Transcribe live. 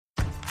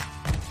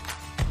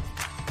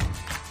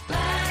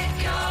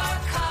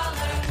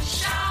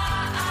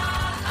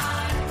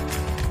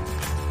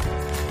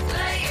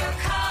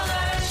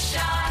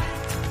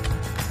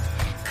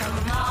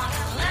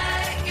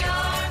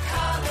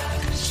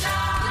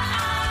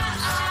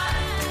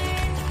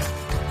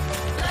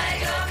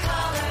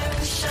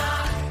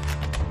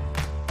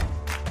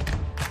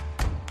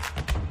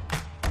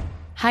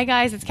Hi,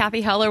 guys. It's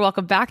Kathy Heller.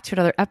 Welcome back to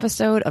another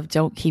episode of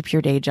Don't Keep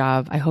Your Day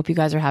Job. I hope you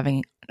guys are having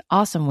an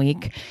awesome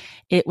week.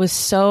 It was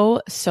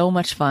so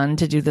much fun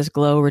to do this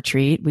Glow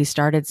retreat. We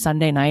started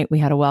Sunday night. We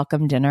had a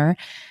welcome dinner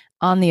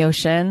on the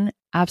ocean.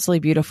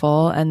 Absolutely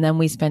beautiful. And then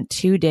we spent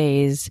 2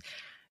 days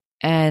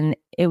and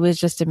it was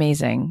just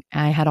amazing.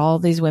 I had all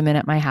these women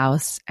at my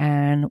house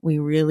and we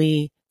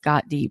really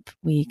got deep.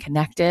 We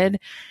connected.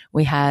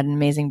 We had an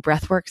amazing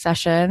breathwork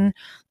session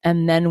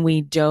and then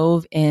we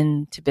dove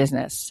into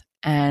business.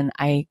 And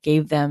I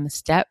gave them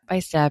step by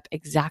step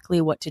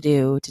exactly what to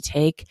do to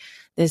take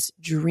this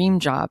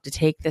dream job, to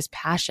take this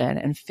passion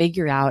and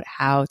figure out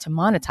how to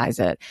monetize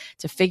it,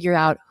 to figure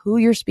out who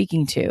you're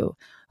speaking to.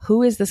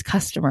 Who is this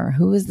customer?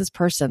 Who is this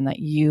person that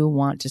you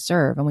want to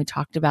serve? And we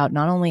talked about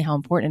not only how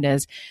important it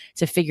is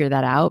to figure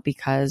that out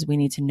because we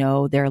need to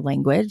know their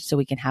language so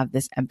we can have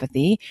this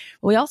empathy,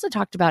 but we also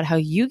talked about how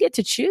you get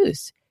to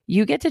choose.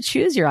 You get to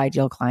choose your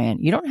ideal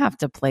client. You don't have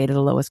to play to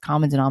the lowest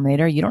common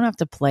denominator. You don't have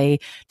to play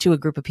to a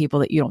group of people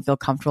that you don't feel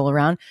comfortable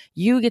around.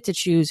 You get to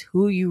choose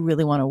who you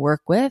really want to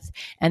work with.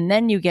 And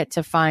then you get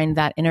to find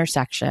that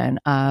intersection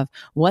of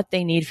what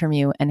they need from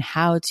you and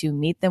how to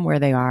meet them where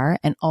they are.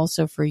 And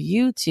also for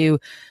you to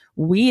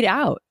weed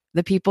out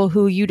the people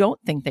who you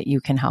don't think that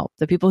you can help,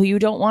 the people who you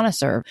don't want to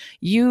serve.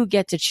 You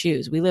get to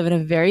choose. We live in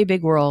a very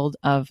big world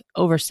of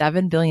over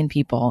 7 billion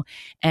people,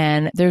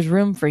 and there's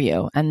room for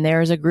you. And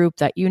there's a group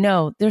that,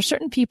 there's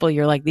certain people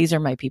you're like, these are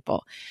my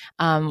people.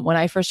 When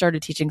I first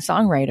started teaching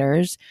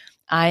songwriters,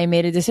 I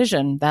made a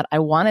decision that I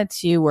wanted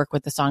to work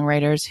with the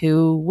songwriters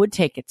who would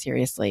take it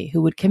seriously,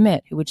 who would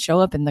commit, who would show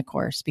up in the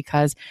course,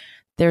 because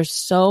there's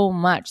so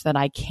much that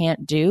I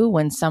can't do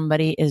when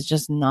somebody is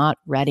just not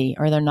ready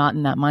or they're not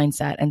in that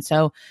mindset. And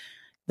so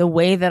the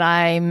way that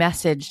I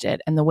messaged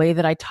it and the way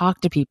that I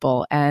talked to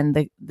people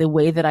and the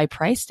way that I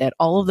priced it,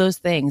 all of those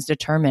things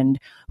determined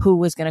who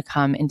was going to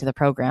come into the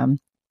program.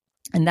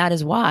 And that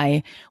is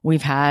why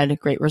we've had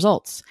great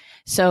results.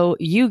 So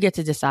you get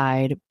to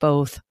decide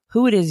both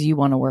who it is you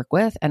want to work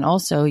with. And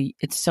also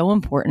it's so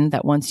important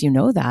that once you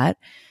know that,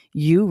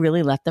 you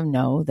really let them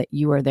know that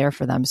you are there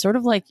for them. Sort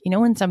of like,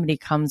 when somebody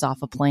comes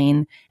off a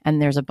plane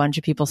and there's a bunch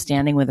of people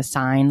standing with a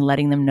sign,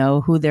 letting them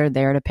know who they're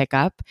there to pick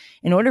up.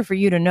 In order for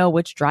you to know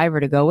which driver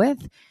to go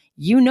with,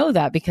 you know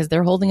that because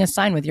they're holding a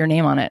sign with your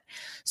name on it.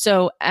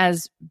 So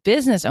as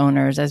business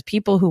owners, as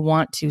people who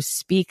want to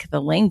speak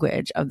the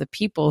language of the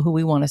people who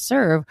we want to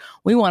serve,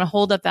 we want to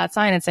hold up that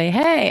sign and say,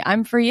 hey,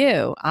 I'm for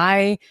you.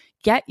 I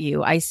get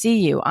you. I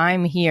see you.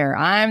 I'm here.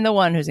 I'm the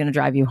one who's going to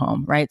drive you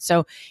home, right?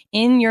 So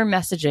in your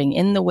messaging,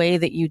 in the way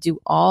that you do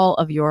all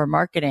of your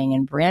marketing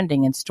and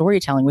branding and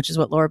storytelling, which is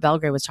what Laura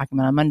Belgrade was talking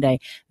about on Monday,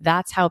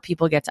 that's how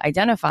people get to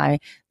identify,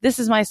 this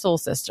is my soul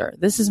sister.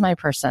 This is my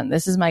person.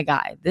 This is my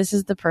guy. This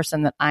is the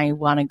person that I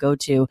want to go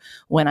to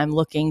when I'm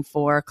looking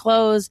for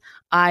clothes.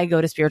 I go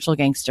to Spiritual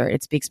Gangster.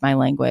 It speaks my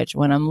language.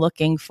 When I'm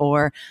looking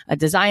for a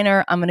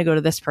designer, I'm going to go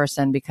to this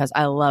person because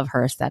I love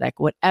her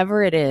aesthetic.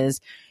 Whatever it is,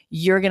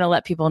 you're going to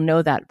let people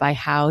know that by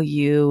how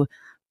you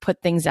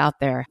put things out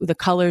there, the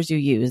colors you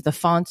use, the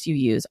fonts you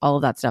use, all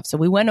of that stuff. So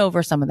we went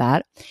over some of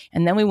that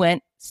and then we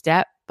went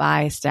step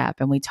by step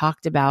and we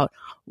talked about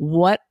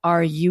what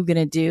are you going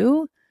to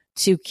do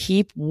to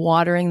keep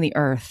watering the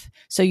earth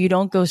so you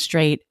don't go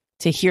straight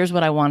to here's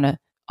what I want to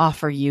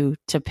offer you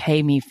to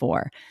pay me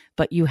for,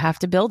 but you have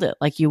to build it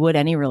like you would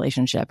any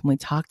relationship. And we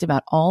talked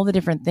about all the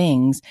different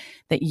things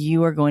that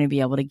you are going to be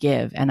able to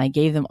give. And I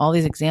gave them all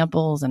these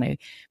examples and I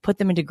put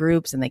them into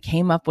groups and they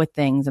came up with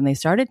things and they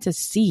started to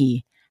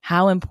see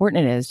how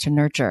important it is to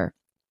nurture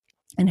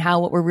and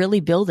how what we're really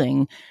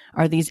building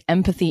are these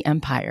empathy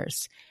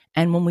empires.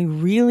 And when we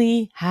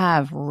really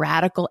have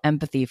radical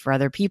empathy for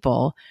other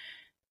people,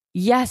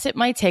 yes, it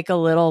might take a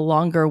little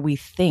longer, we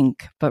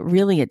think, but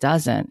really it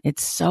doesn't.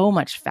 It's so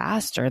much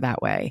faster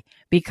that way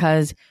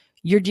because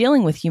you're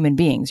dealing with human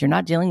beings. You're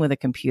not dealing with a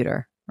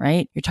computer,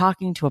 right? You're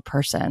talking to a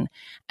person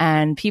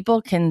and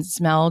people can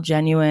smell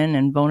genuine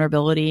and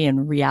vulnerability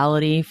and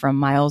reality from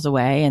miles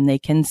away. And they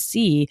can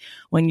see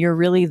when you're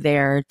really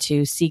there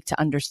to seek to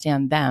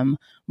understand them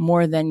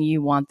more than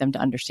you want them to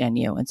understand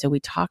you. And so we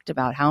talked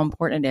about how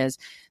important it is.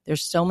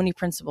 There's so many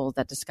principles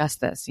that discuss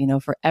this,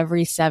 for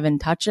every 7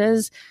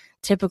 touches,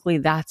 typically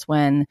that's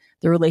when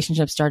the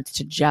relationship starts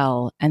to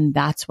gel and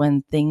that's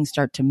when things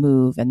start to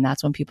move and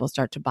that's when people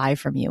start to buy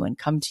from you and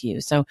come to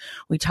you. So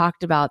we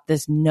talked about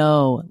this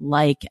know,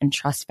 like, and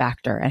trust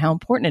factor and how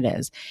important it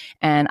is.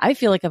 And I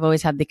feel like I've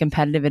always had the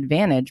competitive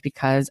advantage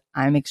because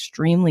I'm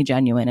extremely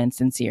genuine and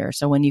sincere.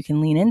 So when you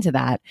can lean into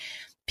that,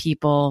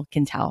 people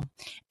can tell.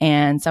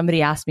 And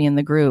somebody asked me in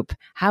the group,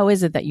 how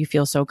is it that you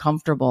feel so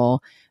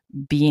comfortable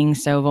being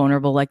so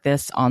vulnerable like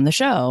this on the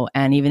show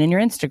and even in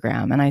your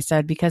Instagram? And I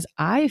said, because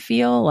I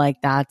feel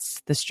like that's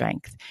the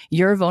strength.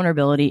 Your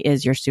vulnerability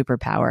is your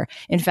superpower.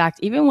 In fact,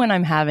 even when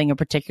I'm having a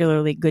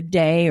particularly good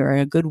day or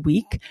a good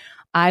week,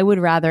 I would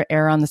rather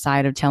err on the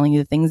side of telling you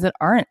the things that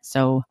aren't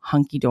so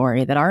hunky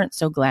dory, that aren't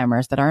so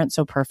glamorous, that aren't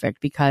so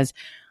perfect, because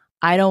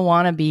I don't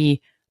want to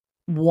be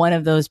one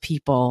of those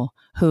people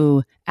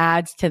who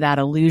adds to that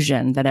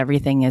illusion that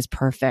everything is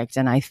perfect.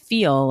 And I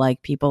feel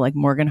like people like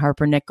Morgan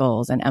Harper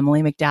Nichols and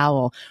Emily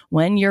McDowell,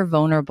 when you're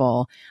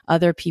vulnerable,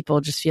 other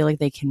people just feel like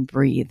they can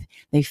breathe.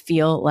 They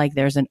feel like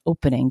there's an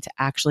opening to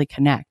actually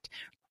connect.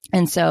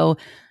 And so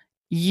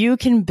you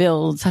can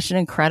build such an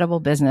incredible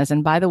business.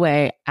 And by the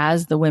way,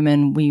 as the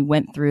women, we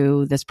went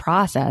through this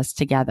process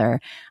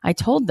together, I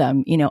told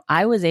them,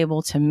 I was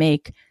able to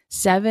make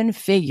 7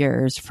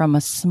 figures from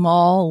a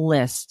small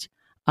list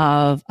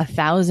of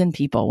 1,000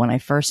 people when I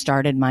first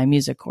started my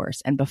music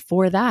course. And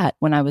before that,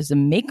 when I was a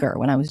maker,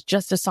 when I was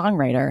just a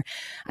songwriter,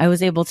 I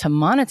was able to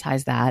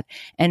monetize that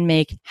and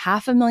make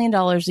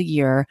 $500,000 a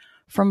year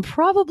from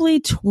probably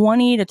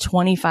 20 to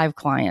 25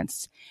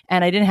 clients.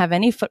 And I didn't have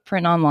any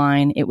footprint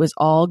online. It was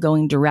all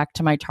going direct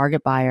to my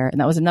target buyer. And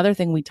that was another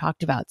thing we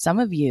talked about. Some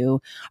of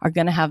you are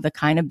going to have the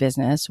kind of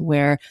business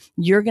where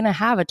you're going to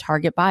have a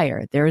target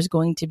buyer. There's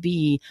going to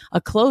be a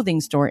clothing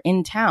store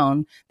in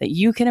town that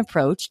you can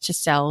approach to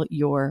sell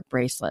your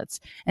bracelets.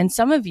 And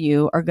some of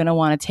you are going to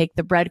want to take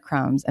the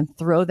breadcrumbs and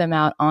throw them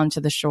out onto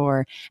the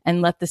shore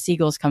and let the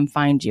seagulls come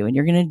find you. And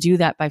you're going to do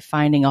that by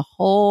finding a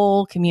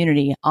whole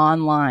community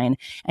online,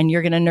 and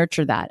you're going to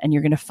nurture that, and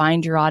you're going to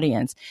find your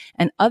audience.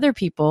 And other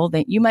people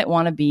that you might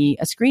want to be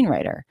a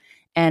screenwriter.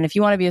 And if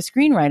you want to be a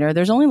screenwriter,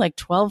 there's only like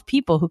 12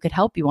 people who could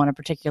help you on a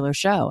particular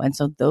show. And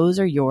so those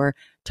are your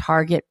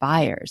target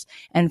buyers.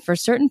 And for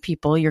certain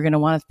people, you're going to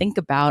want to think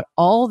about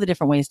all the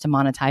different ways to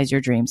monetize your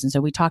dreams. And so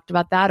we talked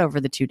about that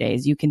over the 2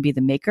 days. You can be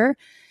the maker.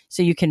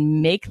 So you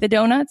can make the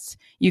donuts.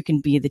 You can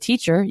be the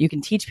teacher. You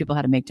can teach people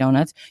how to make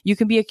donuts. You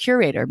can be a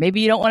curator.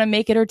 Maybe you don't want to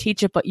make it or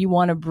teach it, but you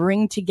want to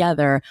bring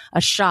together a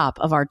shop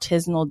of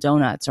artisanal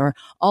donuts or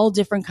all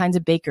different kinds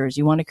of bakers.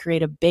 You want to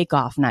create a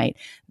bake-off night.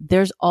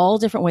 There's all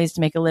different ways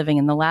to make a living.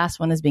 And the last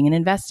one is being an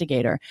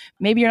investigator.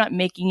 Maybe you're not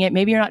making it.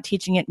 Maybe you're not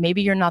teaching it.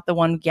 Maybe you're not the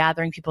one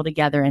gathering people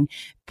together and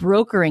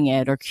brokering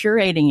it or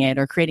curating it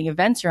or creating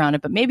events around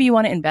it, but maybe you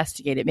want to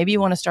investigate it. Maybe you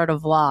want to start a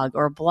vlog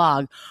or a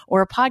blog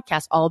or a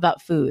podcast all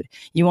about food.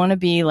 You want to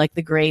be like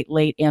the great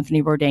late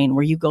Anthony Bourdain,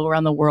 where you go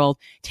around the world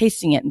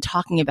tasting it and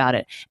talking about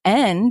it.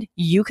 And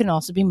you can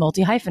also be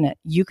multi-hyphenate.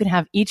 You can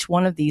have each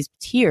one of these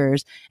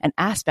tiers and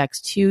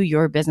aspects to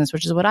your business,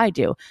 which is what I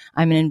do.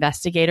 I'm an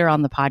investigator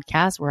on the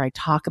podcast where I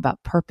talk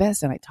about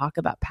purpose and I talk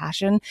about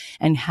passion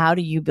and how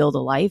do you build a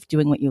life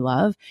doing what you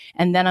love.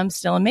 And then I'm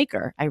still a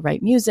maker. I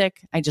write music.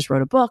 I just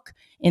wrote a book.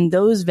 In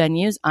those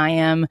venues, I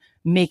am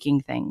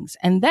making things.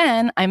 And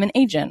then I'm an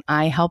agent.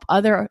 I help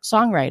other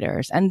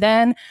songwriters. And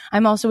then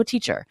I'm also a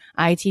teacher.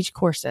 I teach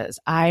courses.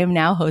 I am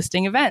now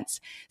hosting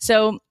events.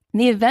 So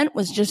the event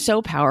was just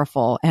so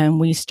powerful. And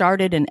we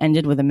started and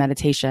ended with a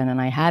meditation. And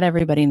I had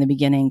everybody in the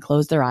beginning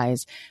close their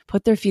eyes,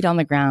 put their feet on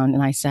the ground.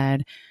 And I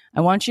said,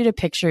 I want you to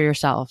picture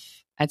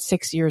yourself at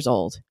 6 years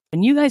old.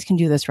 And you guys can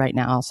do this right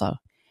now also.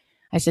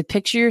 I said,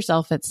 picture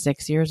yourself at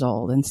 6 years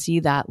old and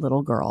see that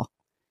little girl.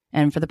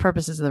 And for the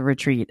purposes of the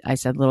retreat, I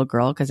said little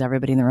girl because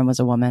everybody in the room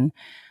was a woman.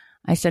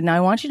 I said, now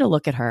I want you to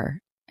look at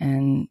her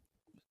and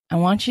I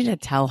want you to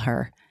tell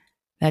her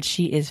that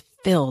she is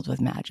filled with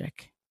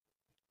magic.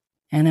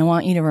 And I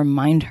want you to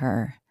remind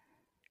her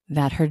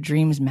that her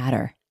dreams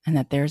matter and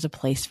that there's a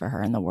place for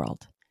her in the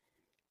world.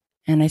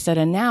 And I said,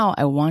 and now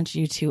I want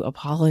you to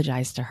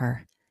apologize to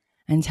her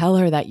and tell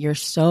her that you're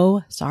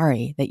so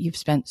sorry that you've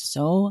spent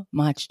so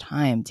much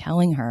time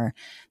telling her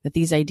that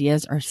these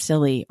ideas are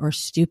silly or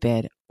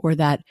stupid or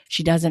that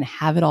she doesn't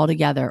have it all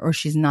together or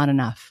she's not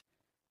enough.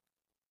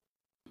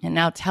 And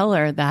now tell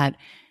her that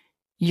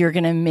you're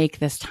going to make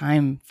this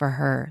time for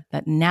her,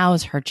 that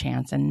now's her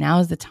chance and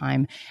now's the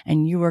time.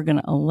 And you are going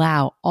to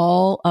allow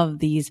all of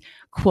these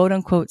quote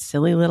unquote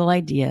silly little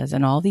ideas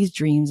and all these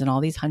dreams and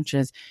all these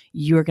hunches.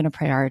 You are going to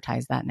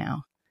prioritize that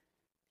now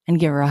and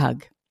give her a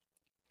hug.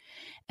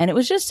 And it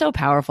was just so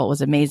powerful. It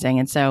was amazing.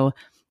 And so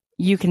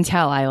you can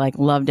tell I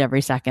loved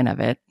every second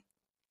of it.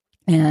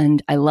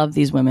 And I love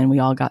these women. We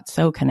all got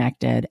so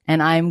connected.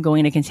 And I'm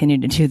going to continue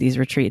to do these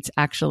retreats.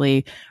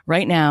 Actually,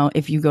 right now,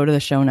 if you go to the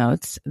show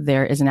notes,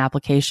 there is an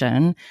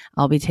application.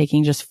 I'll be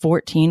taking just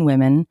 14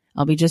 women.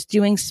 I'll be just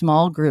doing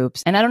small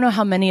groups. And I don't know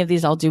how many of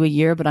these I'll do a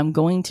year, but I'm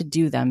going to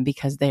do them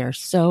because they are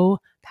so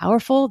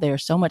powerful. They are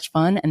so much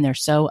fun and they're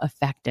so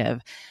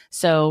effective.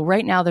 So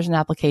right now there's an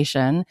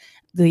application.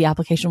 The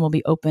application will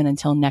be open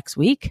until next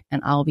week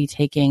and I'll be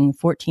taking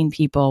 14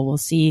 people. We'll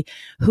see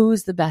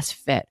who's the best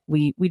fit.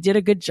 We did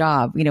a good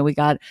job. We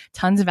got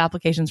tons of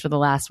applications for the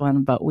last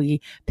one, but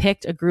we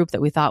picked a group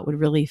that we thought would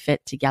really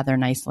fit together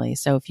nicely.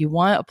 So if you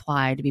want to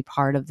apply to be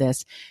part of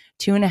this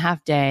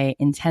 2.5-day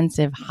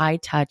intensive high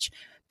touch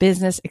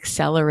business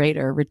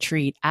accelerator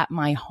retreat at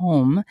my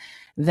home,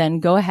 then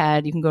go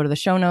ahead. You can go to the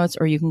show notes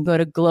or you can go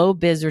to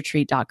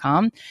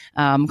glowbizretreat.com.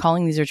 I'm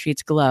calling these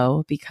retreats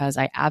Glow because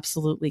I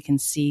absolutely can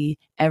see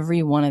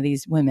every one of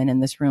these women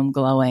in this room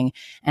glowing.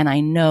 And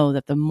I know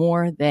that the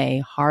more they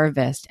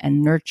harvest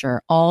and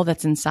nurture all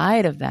that's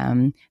inside of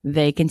them,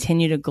 they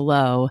continue to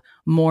glow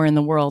more in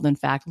the world. In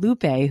fact,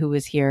 Lupe, who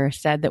was here,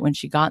 said that when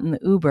she got in the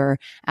Uber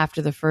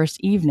after the first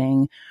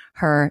evening,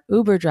 her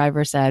Uber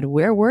driver said,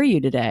 "Where were you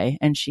today?"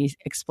 And she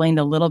explained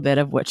a little bit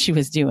of what she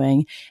was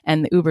doing.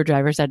 And the Uber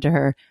driver said to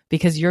her,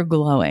 "Because you're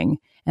glowing."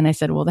 And I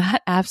said, well,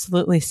 that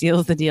absolutely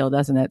seals the deal,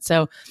 doesn't it?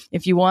 So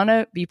if you want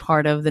to be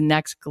part of the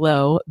next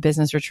Glow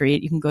business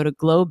retreat, you can go to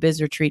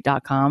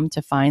glowbizretreat.com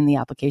to find the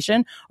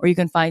application, or you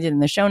can find it in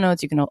the show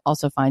notes. You can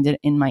also find it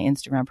in my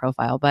Instagram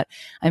profile. But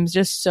I'm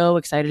just so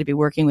excited to be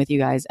working with you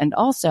guys. And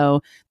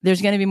also,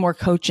 there's going to be more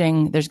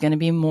coaching. There's going to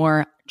be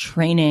more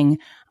training.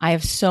 I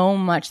have so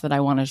much that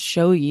I want to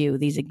show you,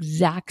 these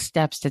exact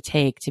steps to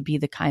take to be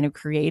the kind of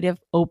creative,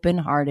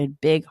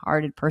 open-hearted,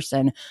 big-hearted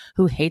person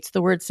who hates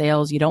the word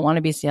sales. You don't want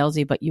to be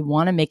salesy, but you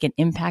want to make an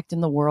impact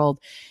in the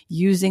world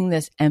using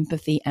this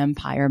empathy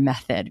empire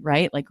method,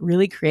 right? Like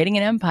really creating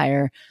an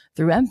empire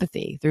through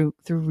empathy, through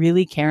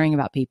really caring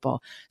about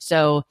people.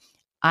 So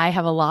I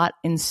have a lot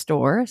in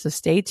store, so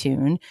stay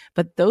tuned.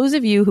 But those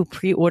of you who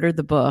pre-ordered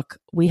the book,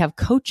 we have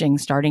coaching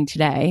starting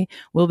today.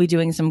 We'll be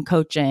doing some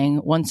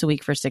coaching once a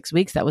week for 6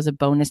 weeks. That was a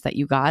bonus that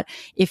you got.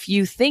 If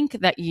you think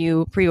that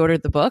you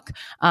pre-ordered the book,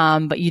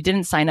 but you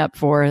didn't sign up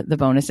for the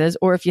bonuses,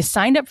 or if you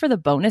signed up for the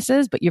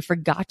bonuses, but you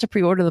forgot to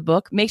pre-order the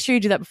book, make sure you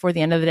do that before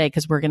the end of the day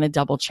because we're going to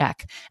double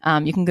check.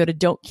 You can go to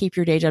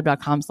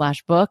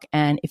don'tkeepyourdayjob.com/book.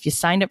 And if you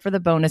signed up for the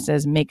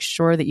bonuses, make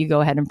sure that you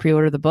go ahead and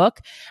pre-order the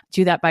book.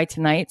 Do that by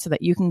tonight so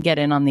that you can get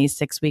in on these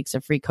 6 weeks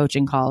of free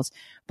coaching calls.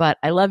 But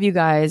I love you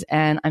guys.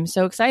 And I'm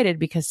so excited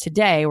because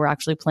today we're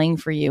actually playing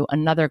for you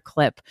another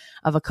clip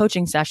of a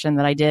coaching session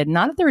that I did,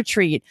 not at the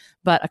retreat,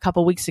 but a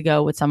couple weeks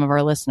ago with some of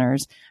our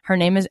listeners. Her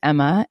name is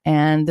Emma.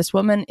 And this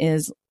woman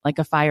is like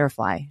a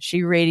firefly.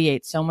 She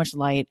radiates so much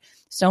light,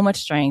 so much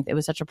strength. It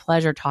was such a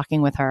pleasure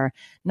talking with her.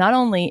 Not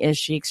only is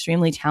she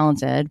extremely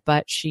talented,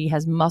 but she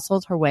has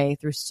muscled her way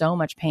through so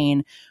much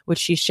pain, which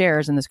she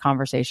shares in this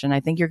conversation. I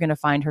think you're going to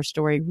find her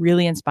story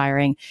really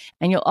inspiring.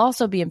 And you'll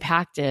also be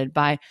impacted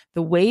by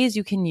the ways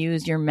you can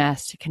use your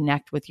mess to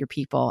connect with your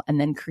people and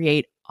then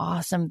create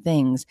awesome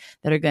things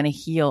that are going to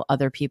heal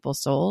other people's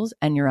souls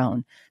and your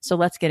own. So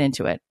let's get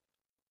into it.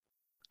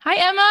 Hi,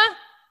 Emma.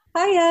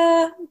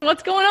 Hiya.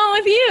 What's going on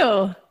with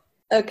you?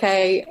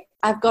 Okay,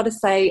 I've got to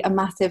say a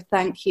massive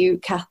thank you,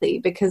 Kathy,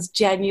 because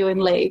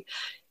genuinely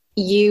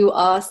you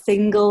are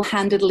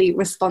single-handedly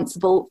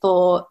responsible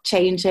for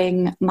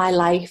changing my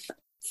life.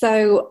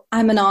 So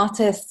I'm an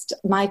artist.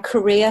 My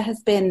career has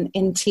been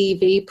in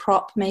TV,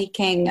 prop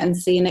making and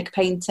scenic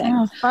painting.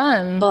 Oh,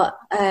 fun. But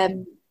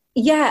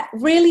yeah,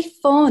 really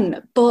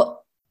fun,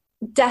 but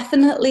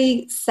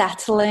definitely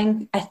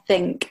settling, I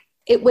think.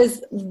 It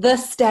was the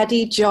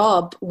steady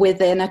job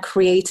within a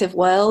creative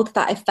world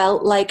that I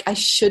felt like I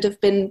should have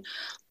been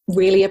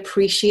really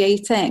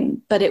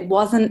appreciating, but it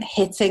wasn't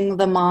hitting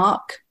the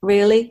mark,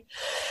 really.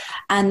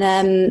 And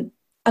then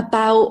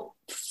about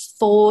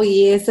 4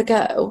 years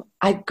ago,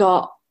 I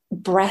got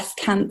breast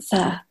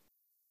cancer.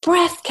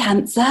 Breast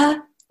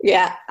cancer?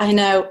 Yeah, I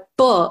know.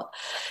 But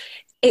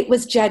it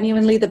was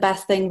genuinely the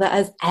best thing that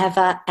has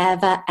ever,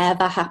 ever,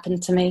 ever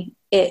happened to me.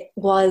 It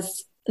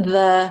was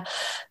the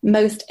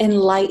most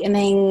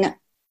enlightening,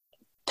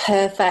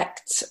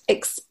 perfect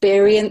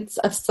experience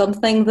of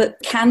something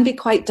that can be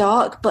quite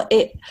dark, but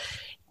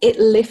it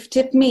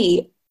lifted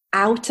me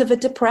out of a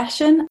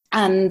depression.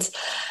 And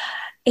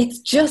it's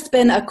just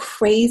been a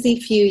crazy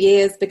few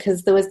years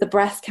because there was the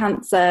breast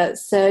cancer,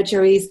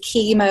 surgeries,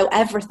 chemo,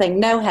 everything,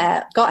 no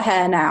hair, got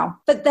hair now.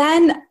 But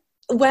then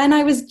when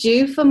I was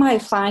due for my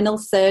final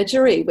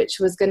surgery, which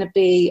was going to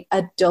be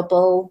a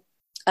double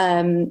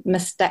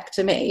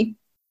mastectomy,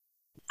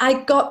 I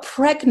got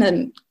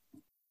pregnant,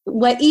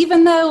 where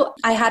even though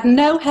I had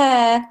no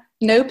hair,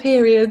 no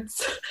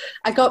periods,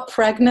 I got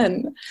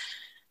pregnant.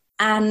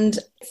 And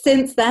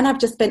since then, I've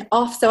just been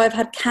off. So I've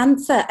had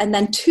cancer and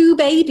then two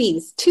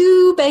babies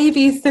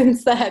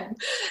since then.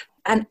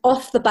 And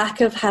off the back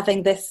of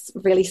having this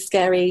really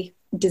scary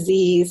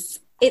disease,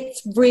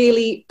 it's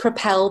really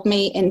propelled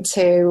me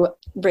into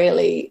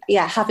really,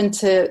 having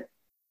to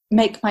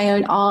make my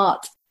own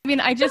art. I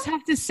mean, I just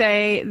have to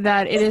say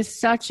that it is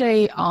such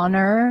an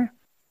honor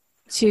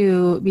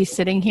to be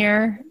sitting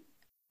here.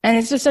 And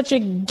it's just such a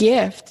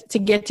gift to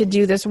get to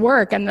do this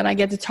work. And then I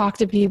get to talk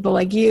to people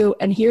like you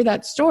and hear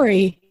that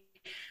story.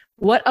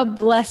 What a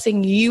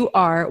blessing you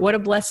are. What a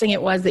blessing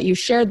it was that you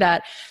shared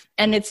that.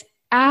 And it's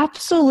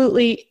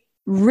absolutely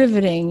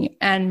riveting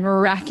and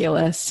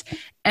miraculous.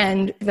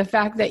 And the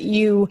fact that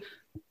you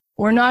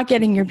were not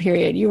getting your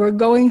period, you were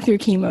going through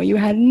chemo, you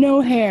had no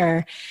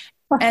hair,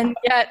 and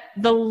yet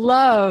the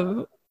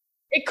love,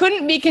 it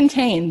couldn't be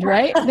contained,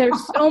 right?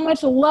 There's so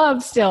much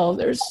love still.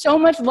 There's so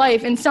much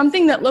life. And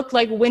something that looked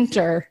like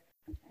winter,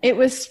 it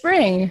was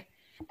spring.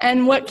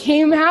 And what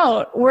came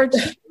out were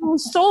two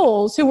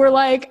souls who were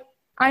like,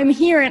 I'm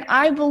here. And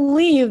I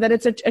believe that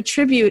it's a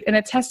tribute and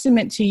a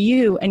testament to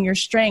you and your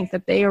strength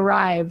that they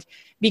arrived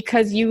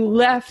because you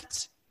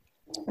left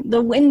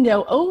the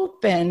window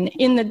open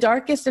in the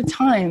darkest of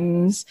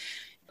times.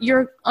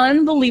 You're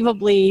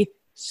unbelievably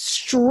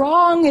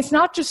strong. It's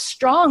not just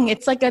strong.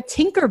 It's like a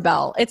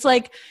Tinkerbell. It's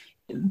like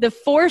The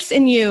force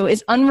in you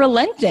is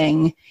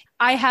unrelenting.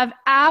 I have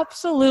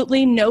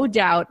absolutely no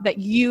doubt that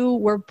you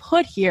were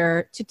put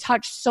here to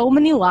touch so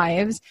many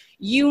lives.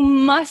 You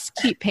must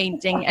keep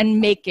painting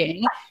and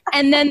making.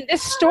 And then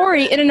this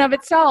story in and of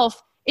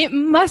itself, it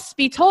must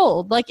be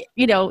told. Like,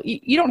 you know,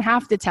 you don't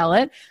have to tell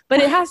it, but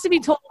it has to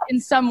be told in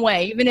some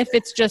way, even if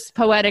it's just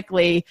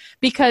poetically,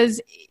 because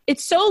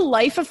it's so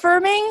life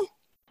affirming.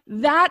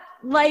 That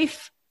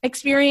life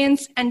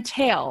experience and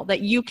tale that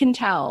you can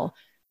tell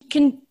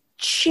can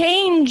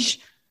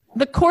change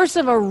the course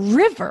of a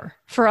river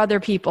for other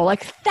people,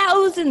 like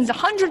thousands,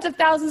 hundreds of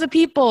thousands of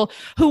people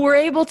who were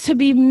able to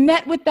be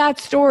met with that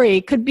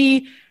story. Could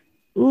be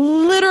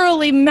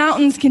literally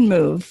mountains can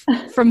move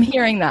from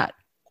hearing that.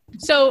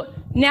 So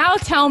now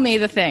tell me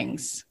the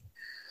things.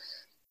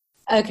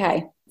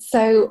 Okay.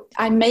 So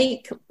I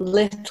make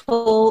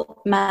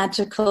little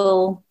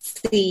magical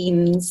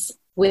scenes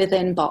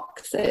within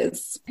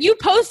boxes. You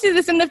posted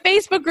this in the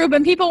Facebook group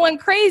and people went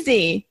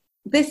crazy.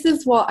 This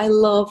is what I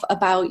love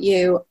about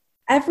you.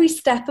 Every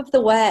step of the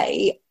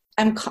way,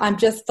 I'm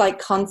just like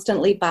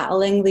constantly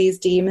battling these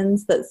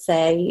demons that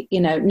say,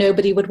 you know,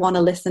 nobody would want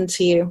to listen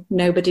to you.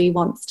 Nobody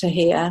wants to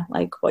hear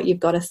like what you've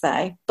got to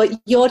say. But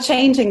you're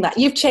changing that.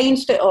 You've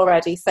changed it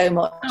already so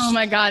much. Oh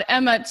my God.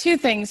 Emma, two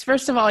things.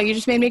 First of all, you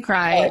just made me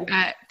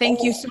cry.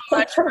 Thank you so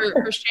much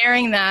for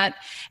sharing that.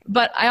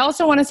 But I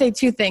also want to say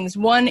two things.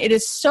 One, it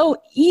is so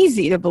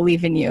easy to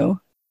believe in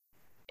you.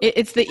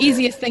 It's the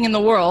easiest thing in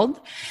the world.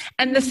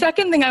 And the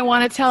second thing I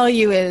want to tell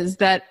you is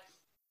that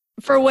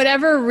for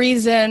whatever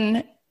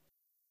reason,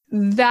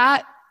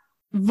 that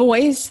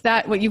voice,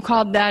 that what you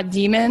called that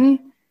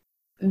demon,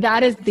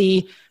 that is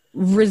the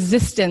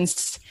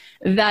resistance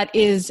that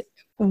is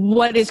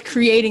what is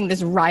creating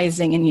this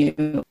rising in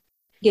you.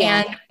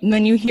 Yeah. And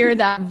when you hear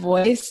that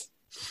voice,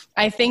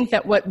 I think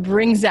that what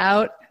brings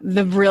out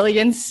the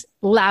brilliance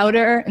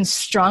louder and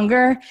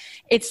stronger,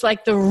 it's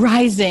like the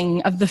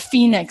rising of the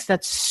phoenix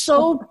that's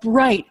so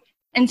bright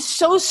and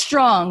so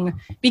strong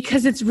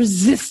because it's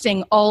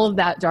resisting all of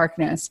that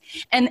darkness.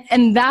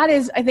 And that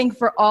is, I think,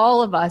 for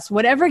all of us,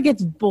 whatever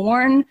gets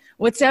born,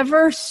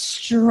 whatever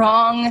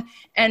strong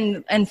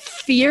and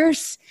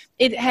fierce,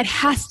 it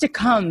has to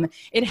come.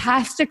 It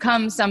has to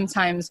come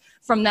sometimes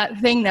from that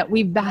thing that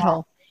we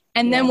battle.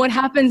 And then what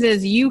happens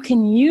is you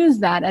can use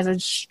that as a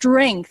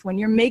strength when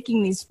you're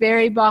making these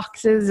fairy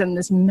boxes and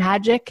this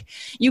magic.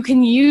 You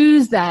can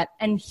use that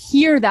and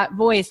hear that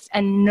voice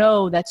and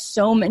know that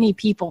so many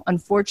people,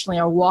 unfortunately,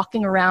 are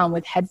walking around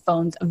with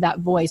headphones of that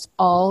voice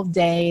all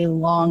day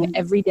long,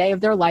 every day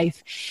of their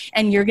life.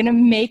 And you're going to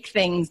make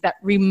things that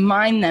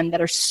remind them that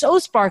are so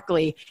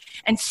sparkly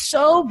and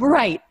so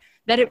bright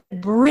that it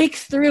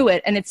breaks through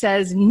it and it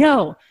says,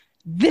 no,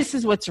 this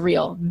is what's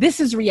real.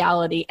 This is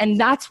reality. And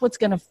that's what's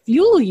going to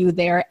fuel you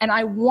there. And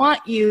I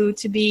want you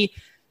to be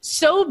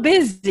so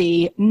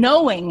busy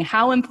knowing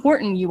how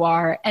important you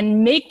are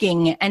and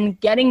making and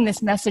getting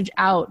this message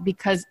out,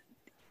 because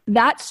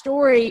that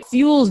story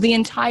fuels the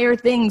entire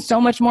thing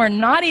so much more.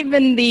 Not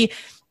even the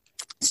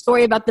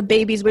story about the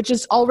babies, which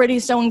is already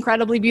so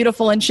incredibly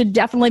beautiful and should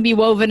definitely be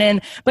woven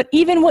in, but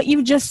even what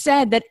you just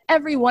said, that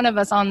every one of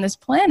us on this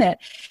planet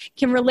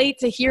can relate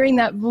to hearing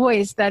that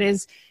voice that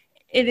is,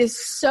 it is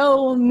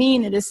so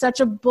mean. It is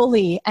such a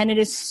bully, and it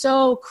is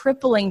so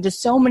crippling to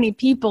so many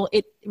people.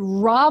 It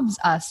robs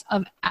us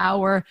of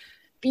our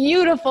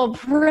beautiful,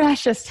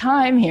 precious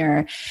time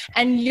here.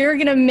 And you're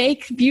going to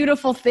make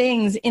beautiful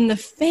things in the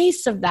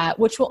face of that,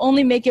 which will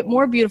only make it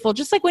more beautiful.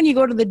 Just like when you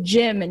go to the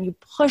gym and you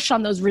push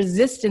on those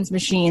resistance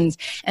machines,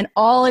 and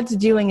all it's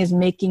doing is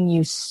making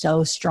you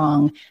so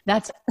strong.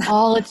 That's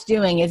all it's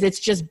doing, is it's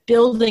just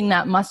building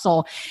that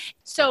muscle.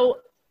 So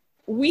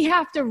we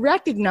have to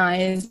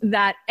recognize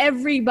that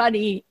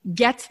everybody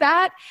gets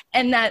that,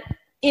 and that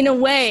in a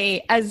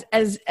way, as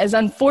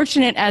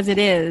unfortunate as it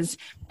is,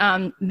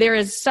 there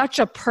is such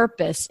a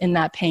purpose in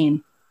that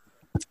pain.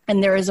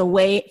 And there is a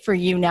way for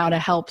you now to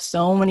help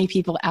so many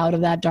people out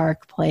of that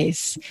dark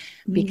place,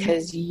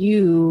 because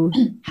you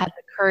had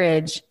the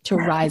courage to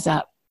rise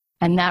up.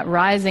 And that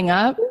rising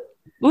up,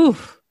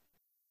 oof,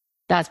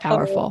 that's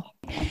powerful.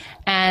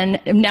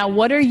 And now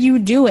what are you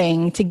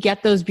doing to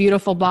get those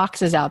beautiful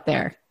boxes out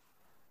there?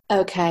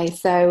 Okay,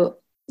 so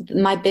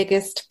my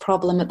biggest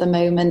problem at the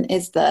moment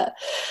is that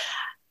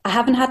I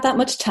haven't had that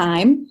much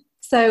time.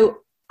 So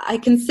I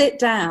can sit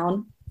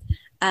down,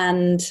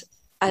 and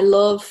I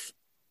love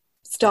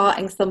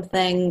starting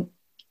something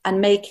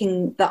and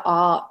making the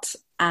art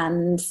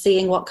and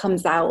seeing what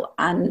comes out.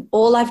 And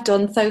all I've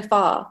done so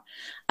far,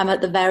 I'm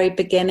at the very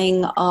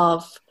beginning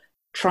of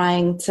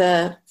trying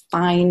to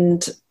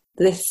find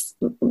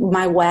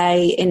my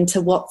way into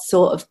what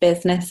sort of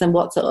business and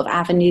what sort of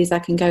avenues I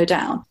can go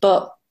down.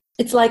 But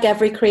it's like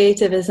every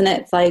creative, isn't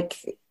it? It's like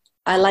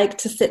I like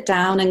to sit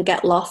down and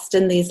get lost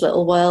in these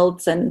little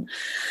worlds, and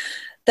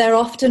they're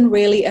often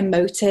really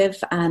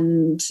emotive,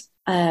 and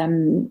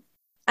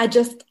I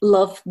just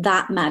love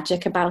that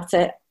magic about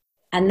it.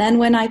 And then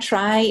when I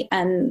try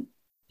and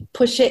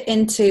push it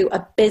into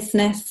a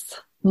business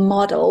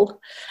model,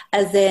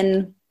 as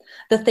in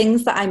the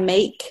things that I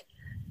make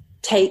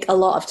take a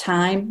lot of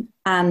time,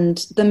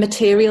 and the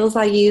materials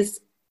I use,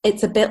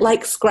 it's a bit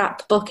like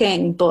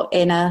scrapbooking, but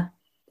in a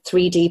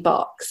 3D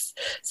box.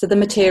 So the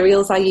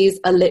materials I use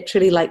are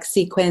literally like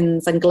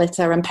sequins and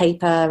glitter and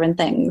paper and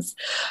things.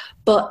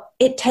 But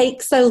it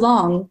takes so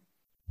long,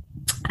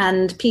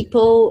 and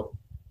people,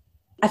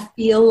 I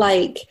feel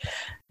like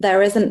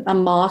there isn't a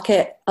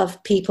market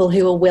of people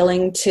who are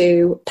willing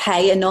to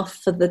pay enough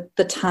for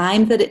the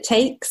time that it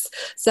takes.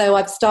 So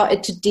I've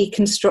started to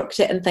deconstruct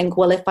it and think,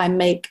 well, if I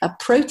make a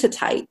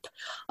prototype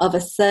of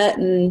a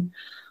certain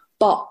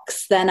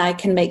box, then I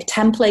can make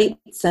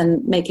templates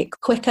and make it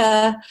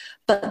quicker.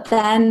 But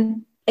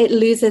then it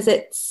loses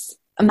its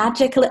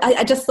magic.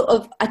 I just sort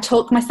of, I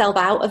talk myself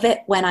out of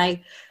it when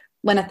I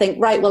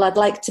think, right, well, I'd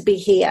like to be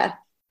here.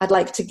 I'd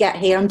like to get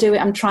here.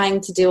 I'm trying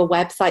to do a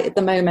website at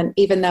the moment,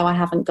 even though I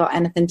haven't got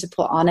anything to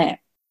put on it.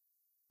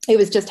 It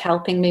was just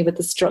helping me with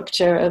the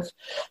structure of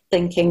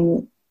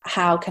thinking,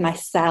 how can I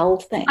sell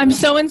things? I'm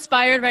so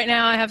inspired right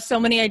now. I have so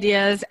many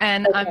ideas,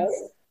 and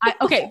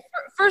okay.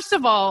 First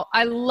of all,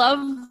 I love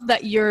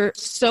that you're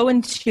so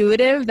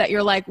intuitive that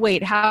you're like,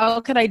 wait, how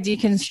could I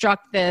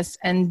deconstruct this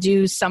and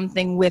do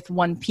something with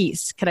one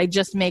piece? Could I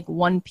just make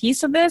one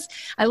piece of this?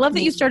 I love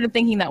that you started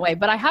thinking that way,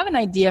 but I have an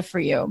idea for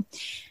you.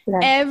 Yeah.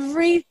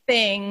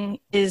 Everything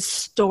is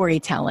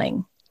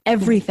storytelling.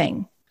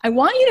 Everything. I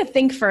want you to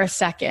think for a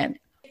second.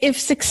 If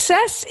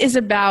success is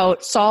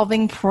about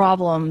solving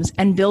problems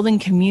and building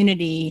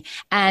community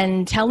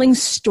and telling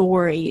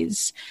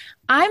stories,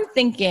 I'm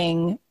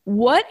thinking,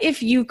 what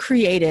if you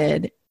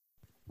created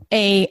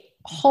a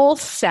whole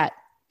set?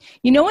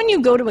 You know, when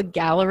you go to a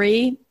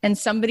gallery and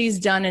somebody's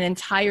done an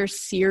entire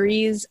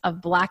series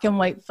of black and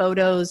white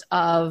photos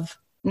of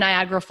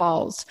Niagara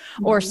Falls,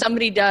 or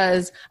somebody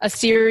does a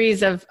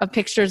series of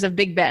pictures of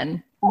Big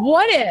Ben.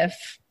 What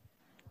if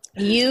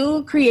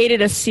you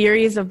created a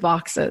series of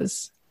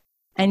boxes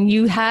and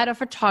you had a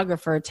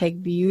photographer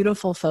take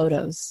beautiful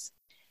photos,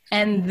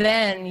 and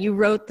then you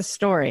wrote the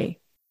story?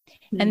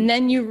 And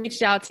then you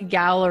reached out to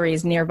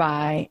galleries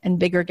nearby and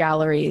bigger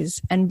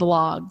galleries and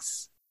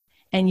blogs,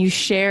 and you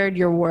shared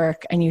your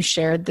work and you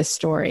shared the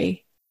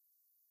story.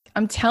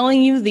 I'm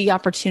telling you, the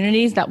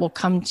opportunities that will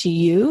come to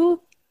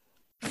you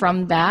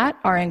from that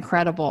are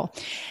incredible.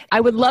 I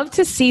would love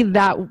to see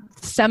that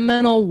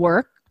seminal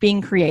work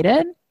being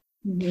created,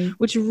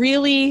 which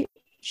really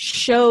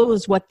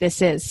shows what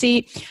this is.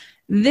 See,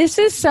 this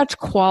is such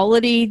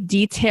quality,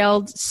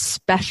 detailed,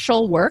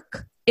 special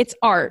work. It's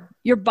art.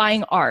 You're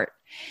buying art.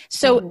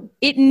 So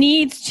it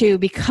needs to,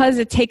 because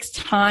it takes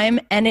time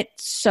and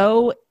it's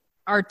so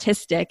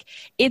artistic,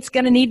 it's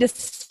going to need to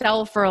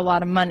sell for a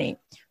lot of money.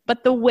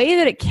 But the way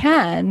that it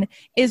can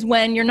is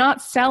when you're not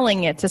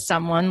selling it to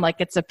someone like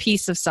it's a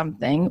piece of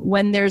something,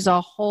 when there's a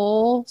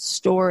whole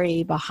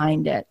story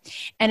behind it.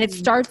 And it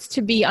starts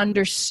to be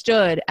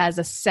understood as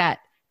a set,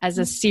 as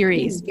a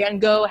series. Van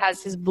Gogh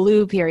has his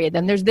blue period,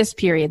 then there's this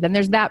period, then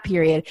there's that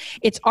period.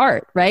 It's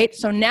art, right?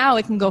 So now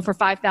it can go for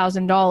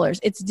 $5,000.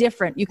 It's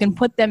different. You can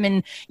put them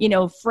in,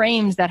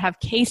 frames that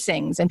have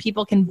casings, and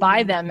people can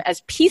buy them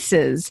as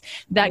pieces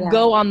that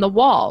go on the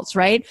walls,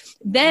 right?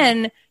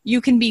 Then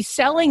you can be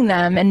selling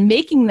them and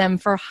making them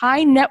for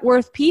high net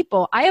worth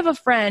people. I have a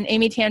friend,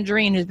 Amy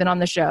Tangerine, who's been on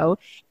the show.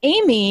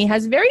 Amy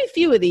has very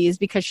few of these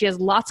because she has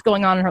lots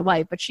going on in her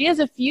life, but she has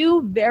a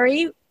few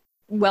very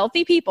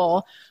wealthy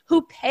people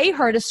who pay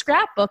her to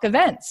scrapbook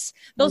events.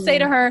 They'll say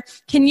to her,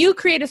 can you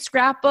create a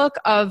scrapbook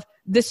of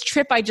this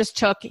trip I just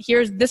took?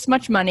 Here's this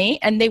much money.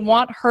 And they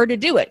want her to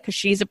do it because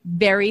she's a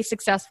very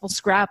successful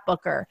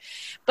scrapbooker.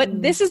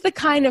 But this is the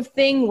kind of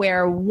thing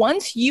where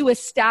once you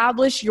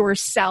establish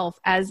yourself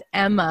as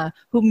Emma,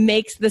 who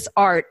makes this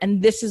art,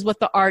 and this is what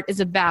the art is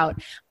about,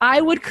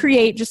 I would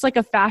create, just like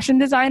a fashion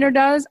designer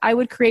does, I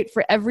would create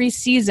for every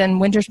season,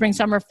 winter, spring,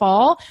 summer,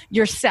 fall,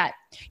 your set,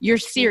 your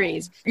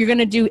series. You're going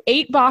to do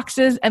 8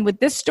 boxes and with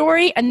this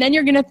story, and then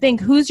you're going to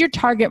think, who's your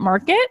target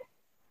market?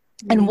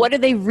 And what are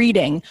they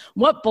reading?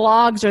 What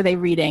blogs are they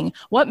reading?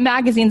 What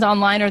magazines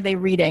online are they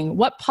reading?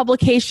 What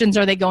publications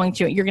are they going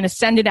to? You're going to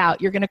send it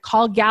out. You're going to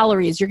call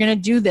galleries. You're going to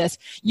do this.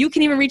 You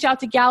can even reach out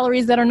to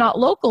galleries that are not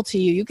local to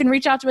you. You can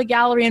reach out to a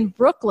gallery in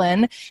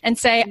Brooklyn and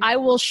say, I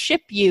will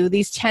ship you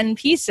these 10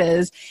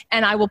 pieces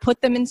and I will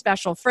put them in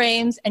special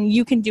frames, and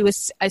you can do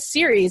a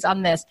series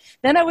on this.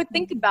 Then I would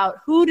think about,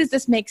 who does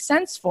this make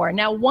sense for?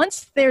 Now,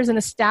 once there's an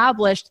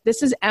established,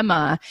 this is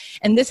Emma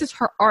and this is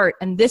her art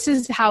and this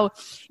is how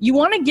you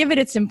want to give it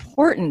its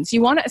importance.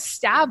 You want to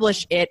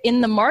establish it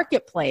in the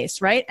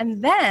marketplace, right?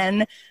 And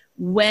then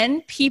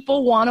when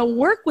people want to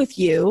work with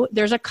you,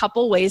 there's a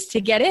couple ways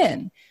to get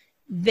in.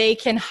 They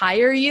can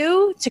hire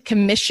you to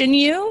commission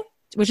you,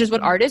 which is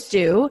what artists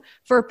do,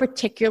 for a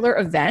particular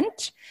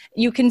event.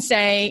 You can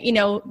say,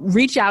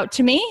 reach out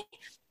to me.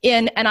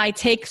 And I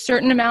take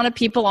certain amount of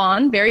people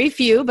on, very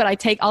few, but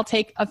I'll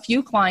take a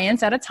few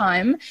clients at a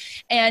time.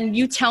 And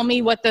you tell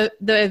me what the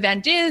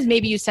event is.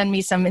 Maybe you send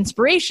me some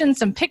inspiration,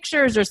 some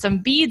pictures or some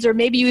beads, or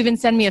maybe you even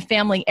send me a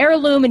family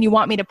heirloom and you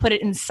want me to put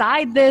it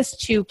inside this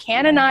to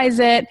canonize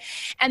it.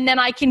 And then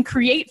I can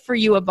create for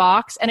you a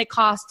box, and it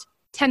costs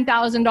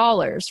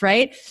 $10,000,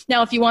 right?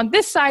 Now, if you want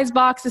this size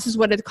box, this is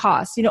what it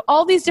costs.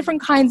 All these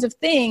different kinds of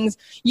things,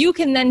 you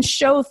can then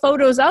show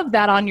photos of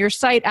that on your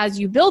site as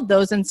you build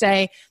those and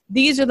say,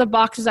 these are the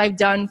boxes I've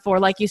done for,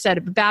 like you said,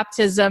 a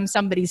baptism,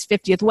 somebody's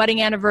 50th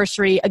wedding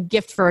anniversary, a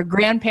gift for a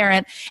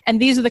grandparent. And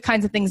these are the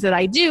kinds of things that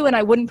I do. And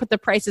I wouldn't put the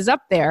prices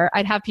up there.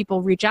 I'd have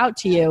people reach out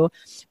to you.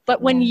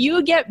 But when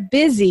you get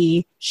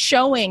busy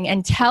showing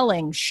and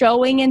telling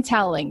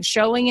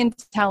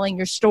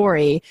your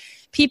story,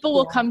 people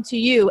will come to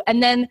you.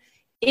 And then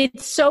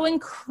it's so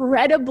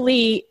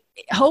incredibly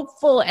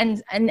hopeful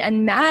and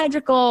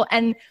magical.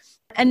 And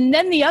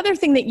then the other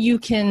thing that you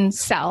can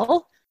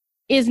sell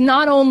is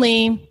not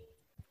only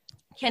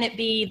can it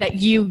be that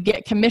you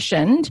get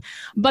commissioned,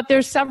 but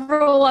there's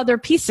several other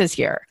pieces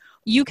here.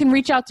 You can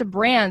reach out to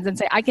brands and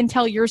say, I can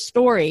tell your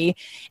story.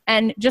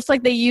 And just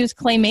like they use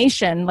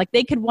claymation, like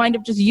they could wind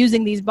up just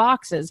using these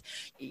boxes.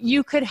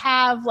 You could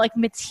have like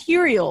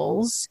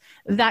materials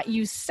that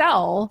you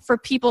sell for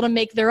people to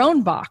make their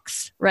own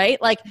box,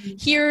 right? Like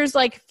here's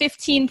like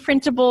 15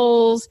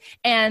 printables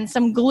and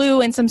some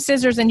glue and some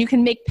scissors, and you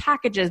can make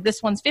packages.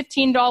 This one's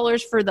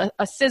 $15 for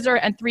a scissor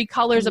and 3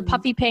 colors of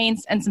puffy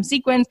paints and some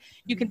sequins.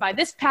 You can buy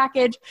this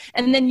package,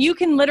 and then you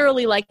can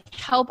literally like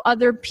help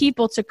other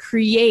people to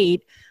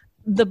create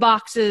the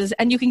boxes,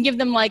 and you can give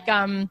them like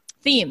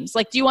themes.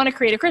 Like, do you want to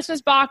create a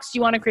Christmas box? Do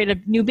you want to create a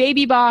new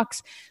baby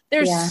box?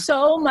 There's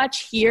so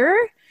much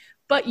here,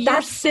 but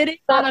you're sitting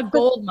on a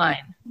gold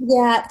mine.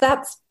 Yeah,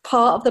 that's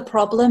part of the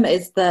problem,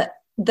 is that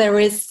there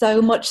is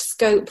so much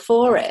scope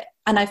for it.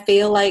 And I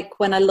feel like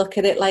when I look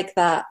at it like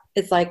that,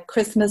 it's like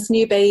Christmas,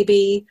 new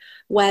baby,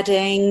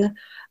 wedding,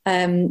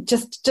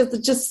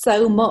 just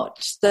so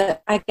much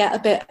that I get a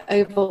bit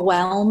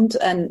overwhelmed.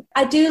 And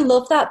I do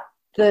love that,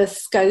 the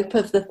scope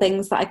of the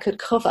things that I could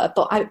cover,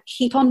 but I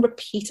keep on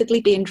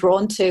repeatedly being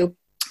drawn to,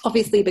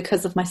 obviously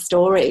because of my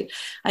story,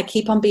 I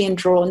keep on being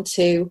drawn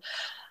to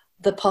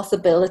the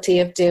possibility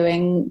of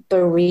doing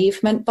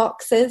bereavement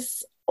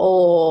boxes,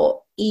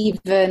 or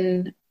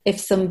even if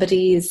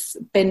somebody's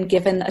been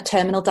given a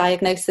terminal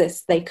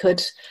diagnosis, they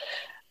could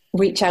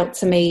reach out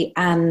to me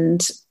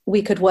and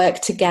we could work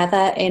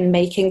together in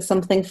making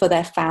something for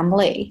their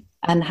family.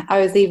 And I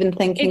was even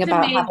thinking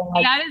about having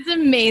that is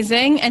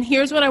amazing. And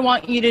here's what I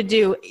want you to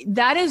do.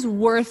 That is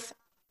worth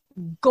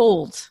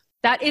gold.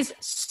 That is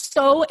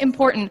so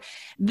important.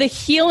 The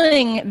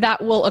healing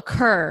that will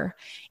occur.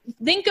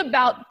 Think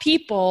about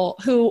people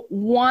who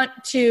want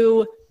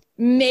to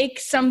make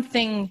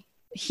something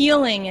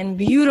healing and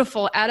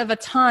beautiful out of a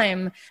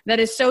time that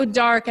is so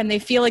dark, and they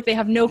feel like they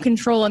have no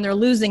control and they're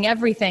losing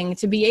everything,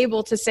 to be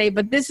able to say,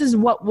 but this is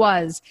what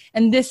was,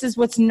 and this is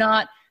what's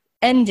not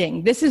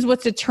ending. This is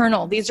what's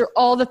eternal. These are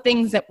all the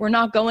things that we're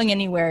not going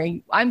anywhere.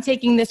 I'm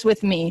taking this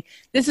with me.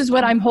 This is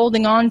what I'm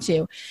holding on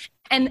to.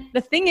 And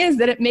the thing is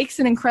that it makes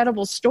an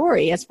incredible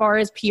story as far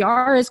as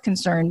PR is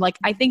concerned. Like,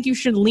 I think you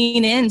should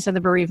lean into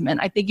the bereavement.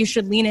 I think you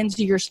should lean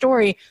into your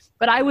story,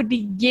 but I would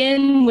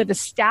begin with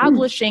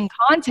establishing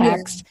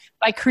context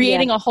by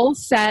creating a whole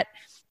set.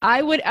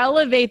 I would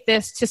elevate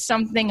this to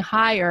something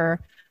higher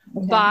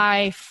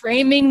by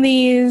framing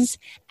these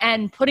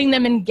and putting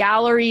them in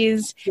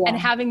galleries and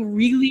having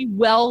really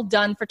well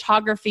done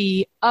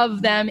photography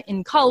of them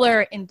in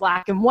color, in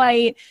black and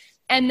white.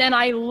 And then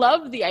I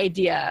love the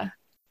idea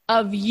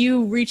of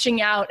you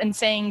reaching out and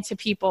saying to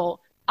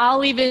people,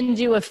 I'll even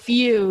do a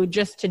few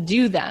just to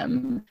do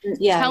them.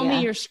 Tell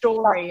me your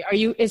story.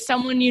 Is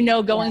someone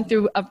going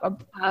through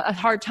a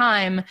hard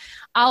time?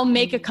 I'll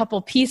make a couple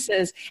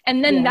pieces.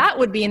 And then that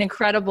would be an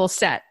incredible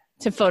set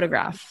to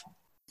photograph.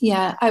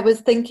 Yeah, I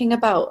was thinking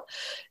about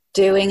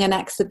doing an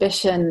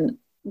exhibition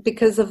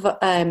because of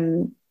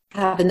having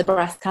the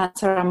breast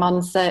cancer. I'm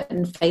on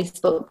certain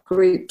Facebook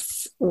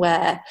groups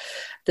where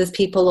there's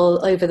people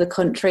all over the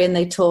country and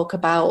they talk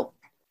about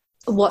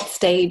what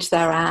stage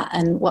they're at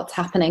and what's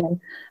happening. And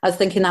I was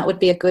thinking that would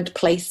be a good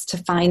place to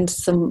find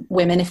some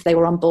women, if they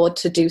were on board,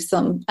 to do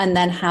some, and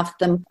then have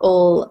them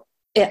all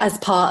as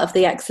part of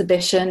the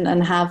exhibition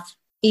and have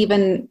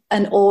even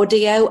an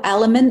audio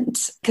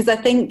element. Because I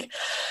think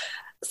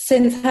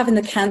since having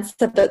the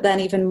cancer, but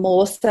then even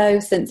more so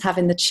since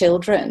having the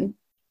children,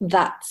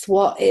 that's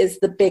what is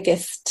the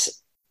biggest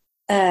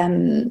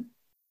fear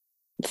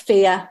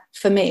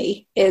for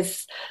me,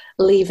 is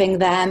leaving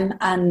them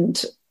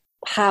and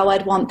how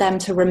I'd want them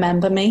to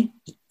remember me.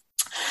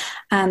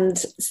 And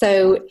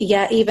so,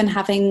 even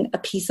having a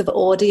piece of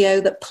audio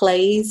that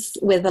plays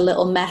with a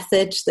little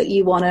message that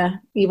you want to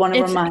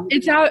remind.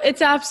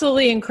 It's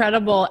absolutely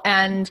incredible.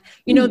 And,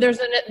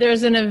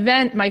 there's an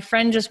event my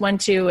friend just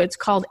went to. It's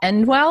called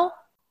Endwell,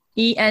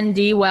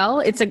 END well.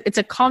 It's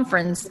a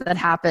conference that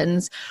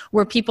happens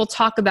where people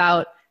talk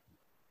about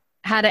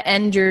how to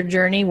end your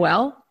journey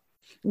well.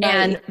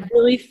 Right.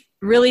 And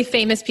really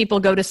famous people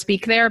go to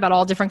speak there about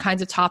all different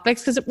kinds of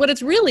topics. Because what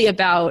it's really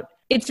about,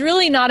 it's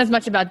really not as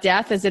much about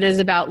death as it is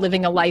about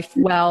living a life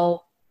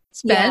well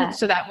spent,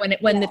 so that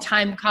when the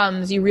time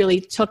comes, you really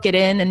took it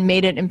in and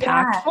made it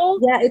impactful.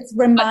 Yeah, it's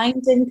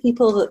reminding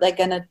people that they're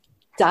going to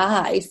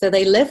die so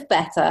they live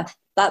better.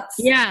 That's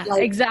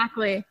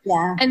exactly.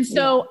 Yeah. And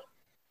so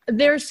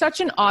there's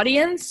such an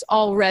audience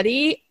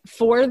already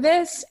for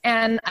this.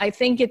 And I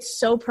think it's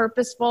so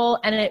purposeful,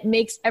 and it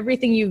makes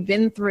everything you've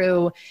been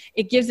through,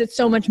 it gives it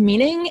so much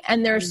meaning.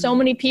 And there are so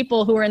many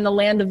people who are in the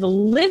land of the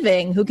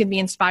living who can be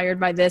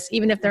inspired by this,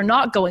 even if they're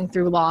not going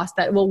through loss,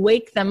 that will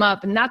wake them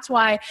up. And that's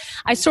why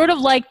I sort of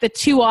like the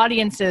two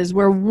audiences,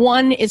 where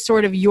one is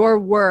sort of your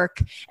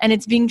work and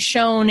it's being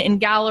shown in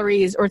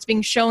galleries, or it's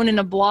being shown in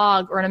a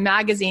blog or in a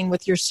magazine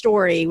with your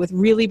story, with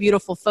really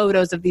beautiful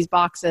photos of these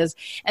boxes.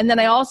 And then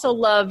I also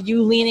love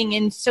you leaning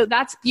in. So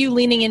that's you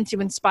leaning into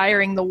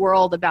inspiring the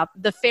world about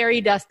the fairy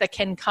dust that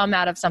can come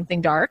out of something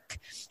dark,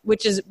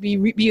 which is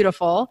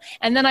beautiful.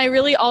 And then I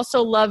really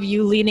also love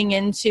you leaning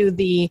into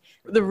the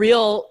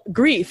real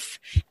grief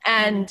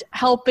and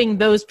helping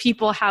those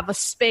people have a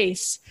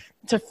space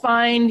to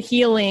find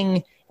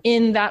healing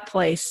in that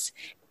place.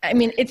 I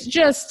mean, it's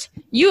just,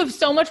 you have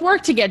so much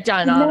work to get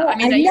done on.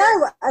 I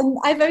know.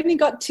 I've only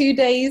got 2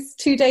 days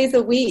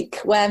a week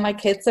where my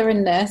kids are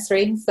in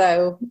nursery.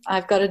 So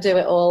I've got to do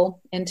it all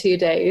in 2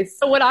 days.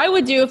 So what I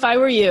would do if I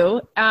were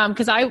you,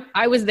 because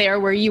I was there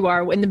where you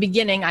are in the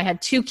beginning, I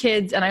had 2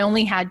 kids and I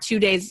only had 2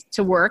 days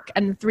to work,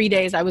 and 3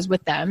 days I was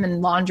with them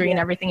and laundry and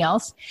everything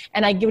else.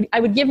 And I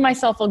would give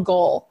myself a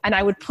goal, and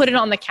I would put it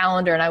on the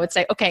calendar, and I would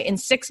say, okay, in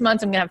 6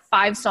 months, I'm going to have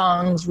 5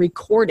 songs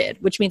recorded,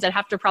 which means I'd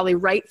have to probably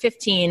write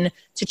 15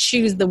 to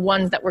choose the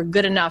ones that were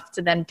good enough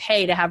to then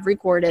pay to have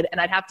recorded. And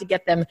I'd have to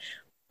get them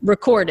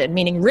recorded,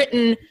 meaning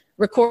written,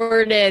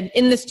 recorded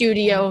in the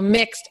studio,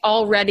 mixed,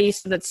 all ready,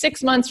 so that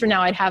 6 months from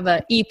now I'd have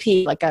an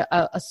EP, like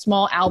a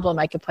small album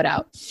I could put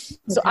out.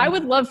 So I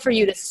would love for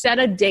you to set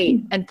a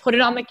date and put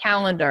it on the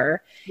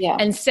calendar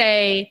and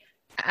say,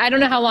 I don't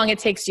know how long it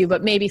takes you,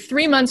 but maybe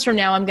 3 months from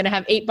now I'm going to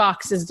have 8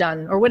 boxes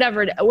done, or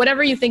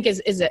whatever you think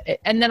is it.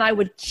 And then I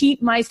would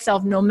keep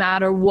myself, no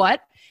matter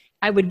what,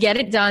 I would get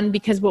it done,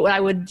 because what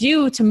I would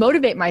do to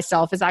motivate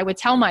myself is I would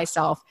tell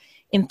myself,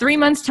 in 3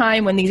 months'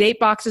 time, when these 8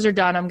 boxes are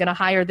done, I'm going to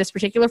hire this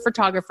particular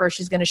photographer.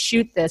 She's going to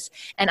shoot this,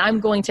 and I'm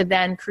going to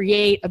then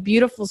create a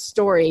beautiful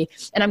story,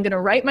 and I'm going to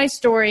write my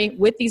story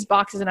with these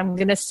boxes, and I'm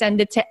going to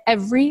send it to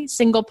every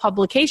single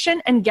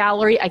publication and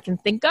gallery I can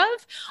think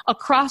of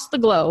across the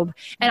globe,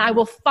 and I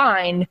will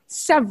find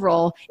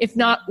several, if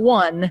not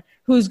one,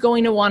 who's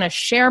going to want to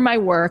share my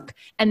work,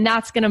 and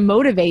that's going to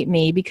motivate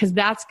me, because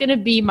that's going to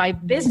be my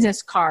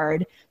business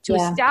card to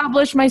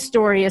establish my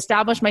story,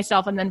 establish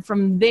myself, and then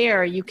from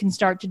there you can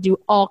start to do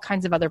all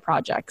kinds of other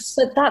projects.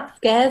 But that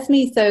scares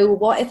me. So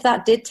what if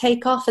that did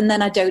take off, and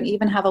then I don't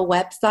even have a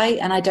website,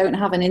 and I don't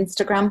have an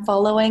Instagram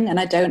following, and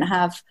I don't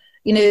have,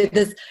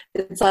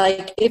 it's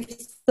like if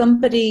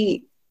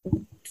somebody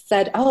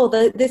said, oh,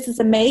 this is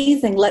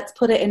amazing, let's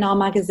put it in our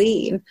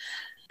magazine.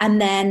 And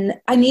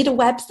then I need a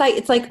website.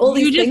 It's like all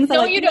these things.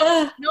 No, you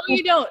don't. No,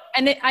 you don't.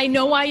 And I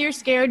know why you're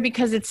scared,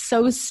 because it's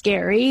so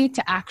scary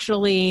to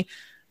actually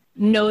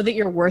know that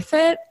you're worth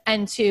it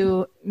and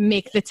to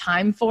make the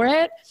time for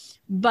it.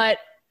 But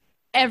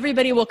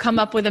everybody will come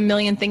up with a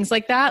million things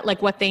like that,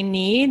 like what they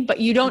need. But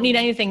you don't need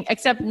anything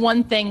except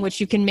one thing,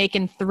 which you can make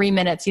in 3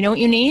 minutes. You know what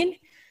you need?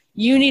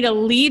 You need a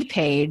lead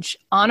page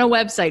on a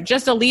website,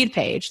 just a lead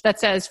page that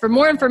says, for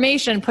more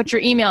information, put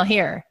your email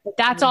here.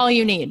 That's all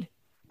you need.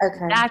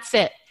 Okay. That's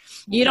it.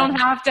 You don't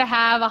have to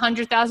have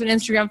 100,000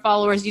 Instagram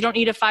followers. You don't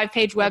need a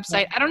 5-page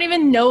website. I don't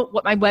even know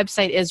what my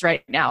website is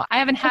right now. I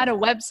haven't had a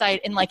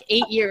website in like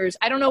 8 years.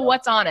 I don't know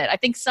what's on it. I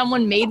think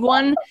someone made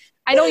one.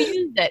 I don't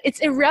use it. It's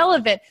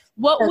irrelevant.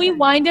 What we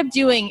wind up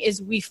doing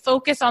is we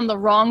focus on the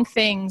wrong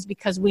things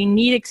because we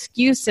need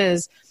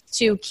excuses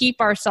to keep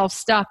ourselves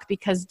stuck,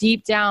 because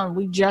deep down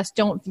we just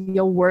don't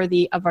feel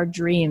worthy of our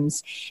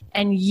dreams.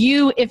 And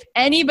you, if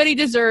anybody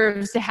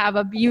deserves to have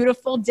a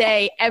beautiful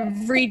day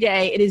every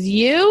day, it is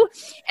you,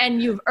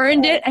 and you've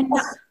earned it. And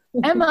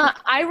Emma,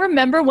 I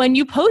remember when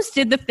you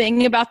posted the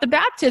thing about the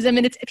baptism,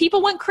 and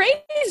people went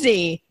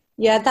crazy.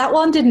 Yeah, that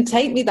one didn't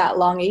take me that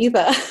long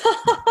either.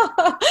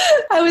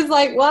 I was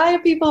like, why are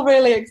people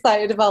really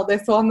excited about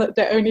this one that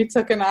only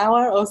took an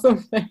hour or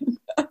something?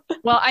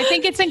 Well, I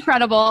think it's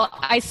incredible.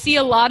 I see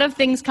a lot of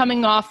things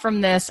coming off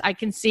from this. I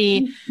can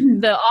see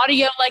the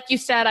audio, like you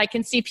said. I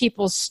can see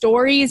people's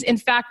stories. In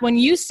fact, when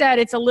you said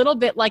it's a little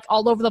bit like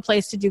all over the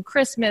place to do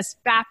Christmas,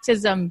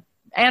 baptism,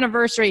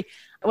 anniversary,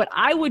 what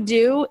I would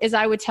do is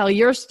I would tell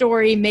your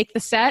story, make the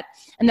set,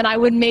 and then I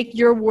would make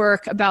your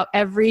work about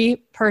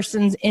every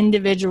person's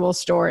individual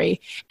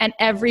story. And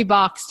every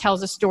box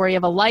tells a story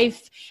of a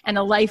life, and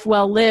a life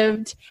well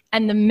lived,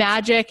 and the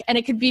magic. And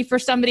it could be for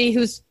somebody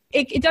who's,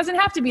 it doesn't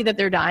have to be that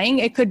they're dying.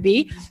 It could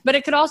be, but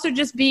it could also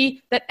just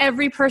be that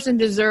every person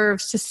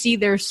deserves to see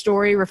their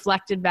story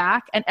reflected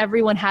back, and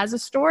everyone has a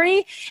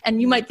story.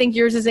 And you might think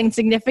yours is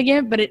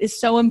insignificant, but it is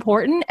so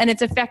important, and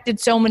it's affected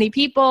so many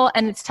people,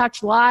 and it's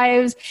touched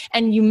lives,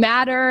 and you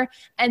matter.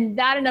 And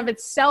that in of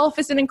itself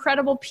is an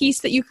incredible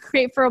piece that you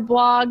create for a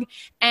blog.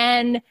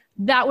 And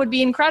that would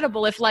be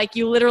incredible if like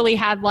you literally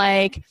had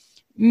like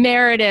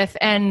Meredith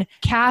and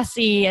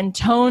Cassie and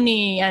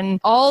Tony and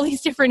all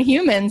these different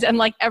humans. And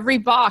like every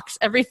box,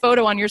 every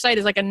photo on your site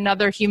is like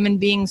another human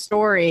being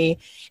story.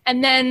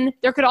 And then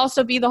there could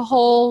also be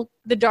the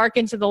dark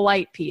into the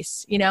light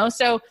piece, you know?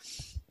 So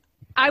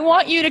I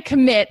want you to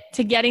commit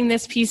to getting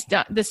this piece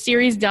done, the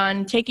series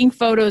done, taking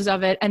photos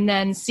of it, and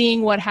then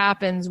seeing what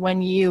happens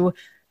when you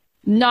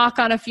knock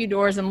on a few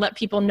doors and let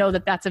people know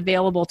that that's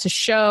available to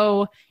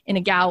show in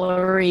a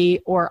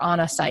gallery or on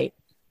a site.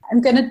 I'm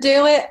going to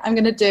do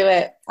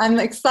it. I'm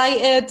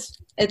excited.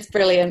 It's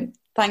brilliant.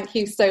 Thank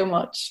you so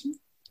much.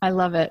 I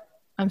love it.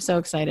 I'm so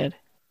excited.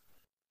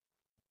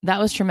 That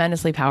was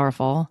tremendously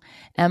powerful.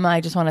 Emma,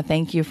 I just want to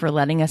thank you for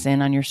letting us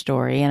in on your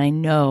story. And I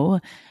know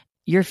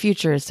your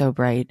future is so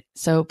bright.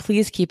 So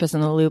please keep us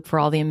in the loop for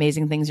all the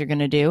amazing things you're going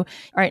to do. All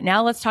right,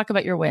 now let's talk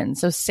about your wins.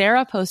 So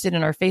Sarah posted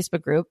in our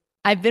Facebook group,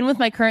 I've been with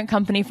my current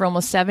company for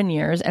almost 7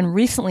 years, and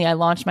recently I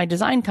launched my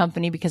design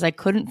company because I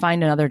couldn't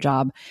find another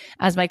job.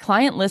 As my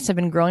client lists have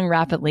been growing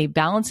rapidly,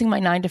 balancing my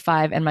 9 to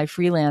 5 and my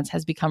freelance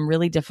has become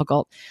really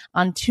difficult.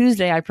 On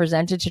Tuesday, I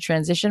presented to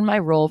transition my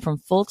role from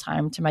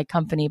full-time to my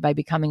company by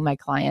becoming my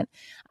client.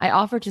 I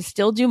offered to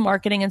still do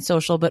marketing and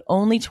social, but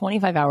only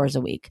 25 hours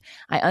a week.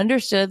 I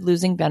understood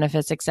losing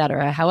benefits,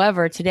 etc.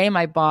 However, today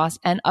my boss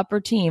and upper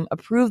team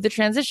approved the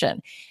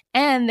transition,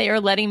 and they are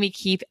letting me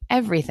keep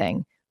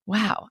everything.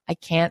 Wow, I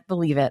can't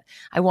believe it.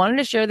 I wanted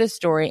to share this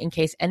story in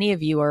case any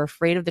of you are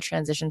afraid of the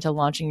transition to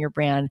launching your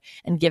brand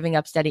and giving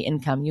up steady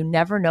income. You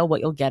never know what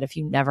you'll get if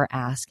you never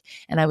ask.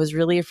 And I was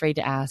really afraid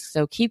to ask.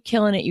 So keep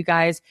killing it, you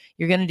guys.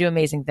 You're going to do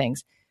amazing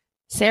things.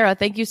 Sarah,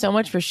 thank you so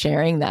much for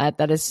sharing that.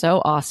 That is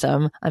so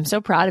awesome. I'm so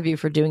proud of you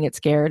for doing it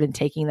scared and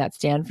taking that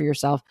stand for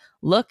yourself.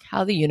 Look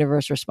how the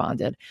universe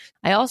responded.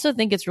 I also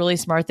think it's really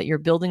smart that you're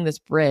building this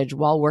bridge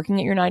while working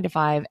at your 9 to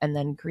 5 and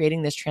then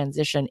creating this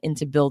transition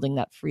into building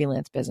that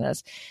freelance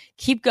business.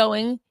 Keep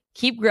going.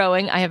 Keep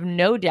growing. I have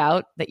no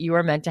doubt that you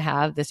are meant to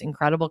have this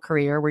incredible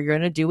career where you're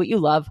going to do what you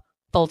love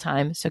full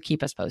time. So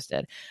keep us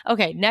posted.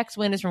 Okay, next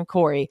win is from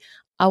Corey.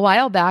 A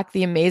while back,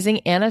 the amazing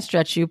Anna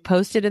Stretchu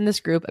posted in this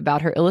group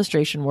about her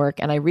illustration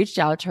work, and I reached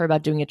out to her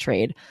about doing a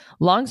trade.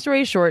 Long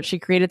story short, she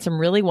created some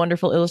really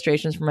wonderful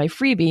illustrations for my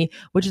freebie,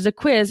 which is a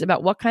quiz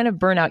about what kind of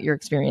burnout you're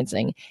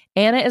experiencing.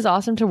 Anna is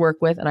awesome to work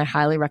with, and I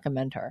highly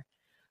recommend her.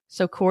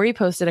 So Corey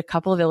posted a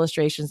couple of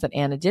illustrations that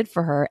Anna did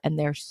for her, and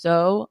they're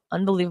so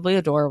unbelievably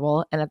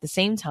adorable. And at the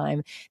same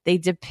time, they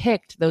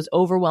depict those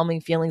overwhelming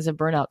feelings of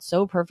burnout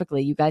so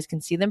perfectly. You guys can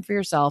see them for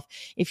yourself.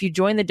 If you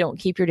join the Don't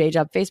Keep Your Day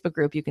Job Facebook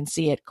group, you can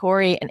see it.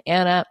 Corey and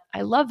Anna,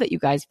 I love that you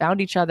guys found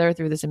each other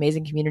through this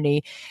amazing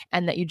community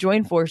and that you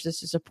joined forces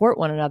to support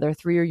one another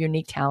through your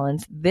unique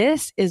talents.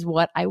 This is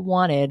what I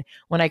wanted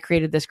when I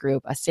created this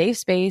group, a safe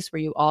space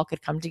where you all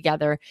could come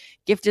together,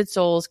 gifted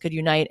souls could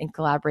unite and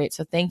collaborate.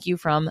 So thank you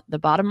from the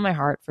bottom of my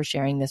heart for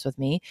sharing this with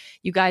me.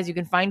 You guys, you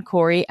can find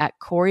Corey at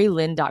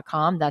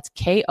CoreyLynn.com. That's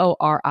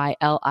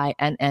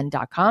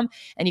KORILINN.com.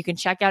 And you can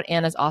check out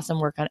Anna's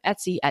awesome work on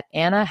Etsy at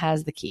Anna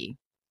Has the Key.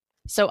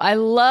 So I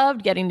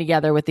loved getting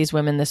together with these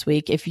women this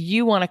week. If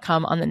you want to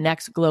come on the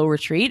next Glow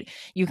Retreat,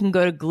 you can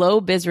go to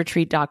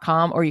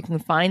glowbizretreat.com or you can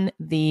find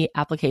the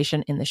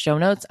application in the show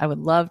notes. I would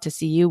love to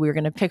see you. We're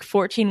going to pick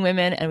 14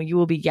 women and you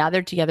will be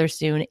gathered together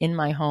soon in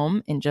my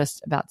home in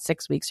just about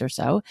 6 weeks or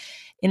so.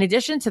 In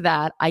addition to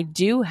that, I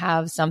do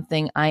have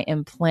something I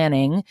am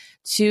planning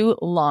to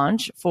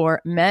launch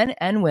for men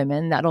and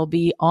women that'll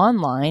be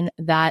online.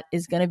 That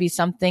is going to be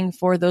something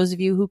for those of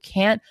you who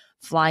can't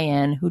fly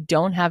in, who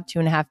don't have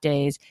 2.5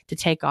 days to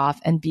take off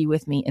and be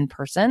with me in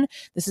person.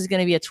 This is going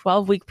to be a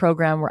 12-week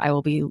program where I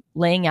will be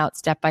laying out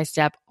step by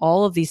step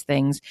all of these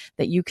things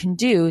that you can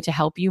do to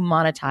help you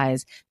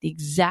monetize the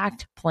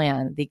exact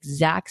plan, the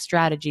exact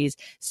strategies,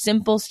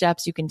 simple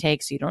steps you can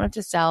take so you don't have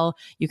to sell.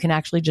 You can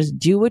actually just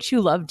do what you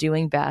love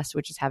doing best,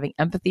 which is having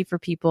empathy for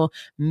people,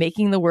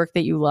 making the work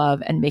that you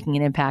love and making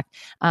an impact.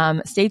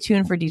 Stay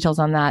tuned for details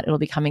on that. It'll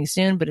be coming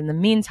soon. But in the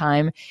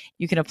meantime,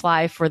 you can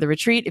apply for the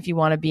retreat if you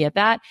want to be at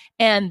that.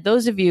 And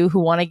those of you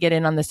who want to get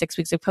in on the 6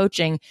 weeks of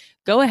coaching,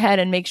 go ahead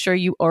and make sure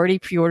you already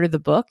pre-order the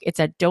book. It's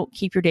at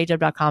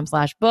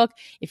don'tkeepyourdayjob.com/book.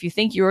 If you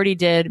think you already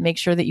did, make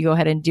sure that you go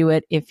ahead and do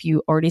it. If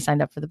you already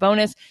signed up for the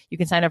bonus, you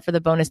can sign up for the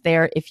bonus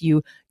there. If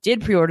you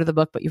did pre-order the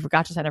book, but you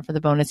forgot to sign up for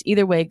the bonus,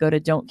 either way, go to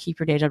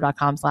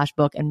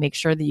don'tkeepyourdayjob.com/book and make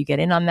sure that you get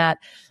in on that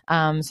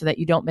so that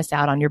you don't miss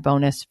out on your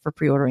bonus for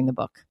pre-ordering the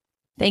book.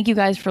 Thank you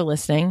guys for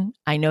listening.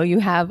 I know you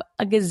have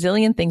a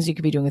gazillion things you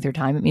could be doing with your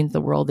time. It means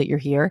the world that you're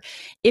here.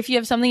 If you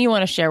have something you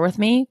want to share with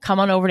me, come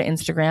on over to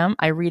Instagram.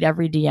 I read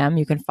every DM.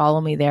 You can follow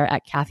me there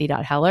at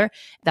Kathy.Heller.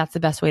 That's the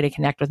best way to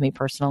connect with me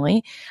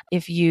personally.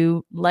 If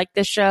you like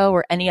this show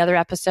or any other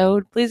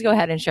episode, please go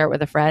ahead and share it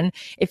with a friend.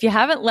 If you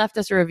haven't left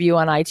us a review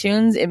on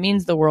iTunes, it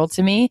means the world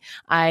to me.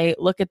 I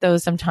look at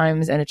those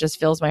sometimes and it just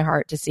fills my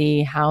heart to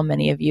see how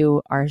many of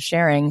you are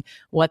sharing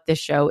what this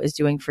show is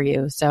doing for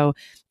you. So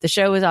the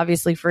show is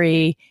obviously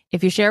free.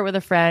 If you share it with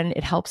a friend,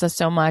 it helps us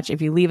so much.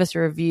 If you leave us a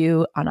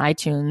review on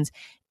iTunes,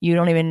 You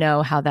don't even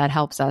know how that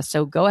helps us.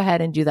 So go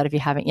ahead and do that if you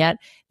haven't yet.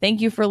 Thank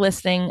you for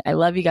listening. I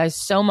love you guys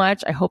so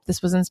much. I hope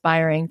this was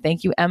inspiring.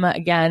 Thank you, Emma,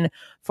 again,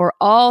 for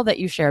all that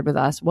you shared with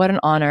us. What an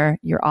honor.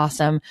 You're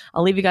awesome.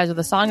 I'll leave you guys with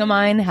a song of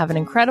mine. Have an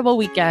incredible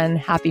weekend.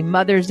 Happy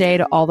Mother's Day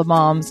to all the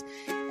moms.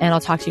 And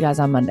I'll talk to you guys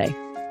on Monday.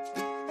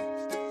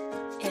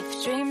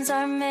 If dreams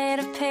are made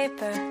of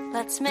paper,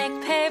 let's make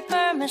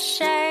paper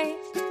mache.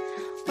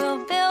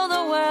 We'll build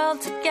a world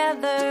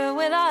together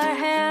with our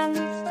hands.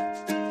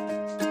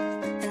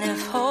 And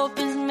if hope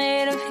is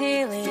made of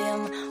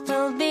helium,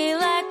 we'll be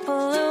like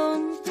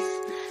balloons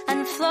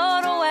and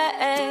float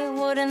away.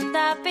 Wouldn't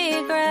that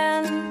be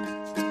grand?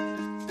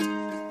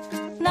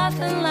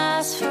 Nothing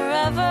lasts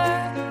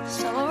forever,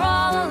 so we're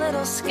all a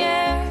little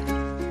scared.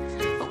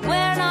 But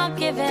we're not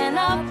giving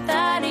up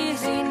that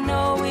easy,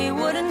 no, we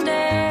wouldn't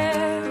dare.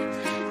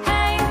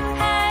 Hey,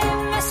 hey,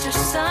 Mr.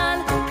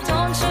 Sun,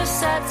 don't you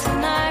set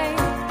tonight,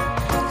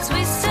 'cause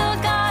we still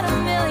got a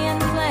million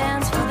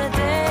plans for the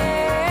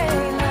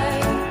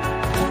daylight.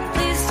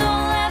 Please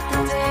don't let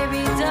the day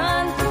be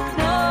done,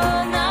 no,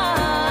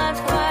 not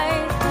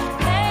quite.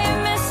 Hey,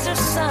 Mr.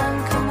 Sun,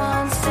 come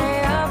on, stay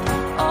up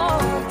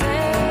all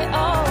day,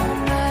 all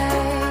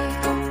night.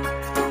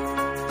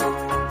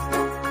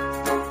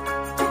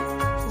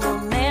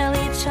 We'll mail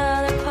each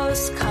other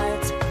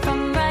postcards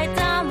from right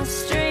down the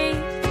street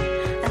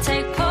and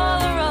take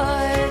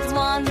Polaroids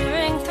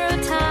wandering through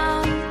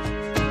town.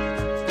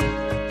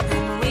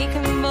 And we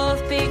can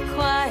both be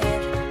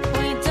quiet,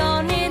 we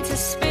don't need to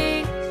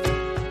speak,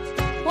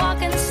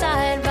 walking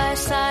side by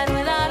side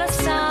without a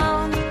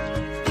sound.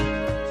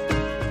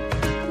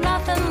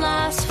 Nothing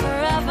lasts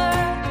forever,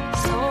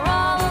 so we're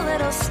all a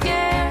little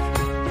scared.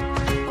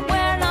 But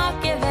we're not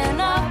giving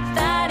up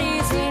that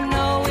easy,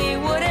 no, we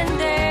wouldn't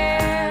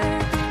dare.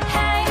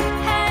 Hey,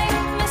 hey,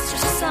 Mr.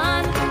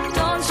 Sun,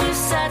 don't you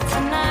set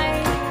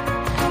tonight,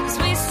 'cause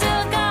we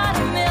still got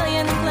a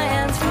million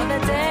plans for the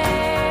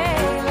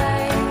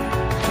daylight.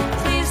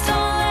 Please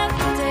don't let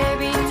the day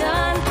be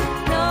done,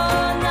 no,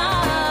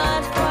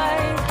 not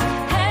quite.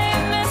 Hey,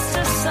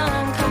 Mr.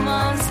 Sun, come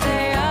on,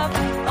 stay up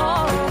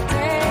all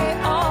day,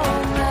 all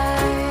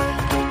night.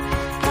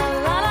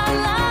 La la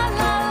la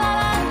la la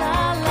la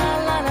la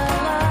la la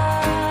la.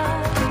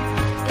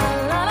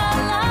 La la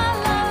la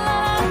la la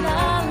la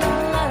la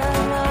la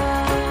la la.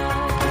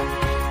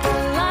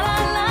 La la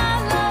la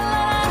la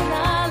la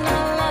la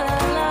la la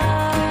la.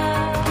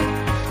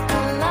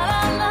 La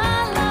la la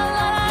la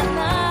la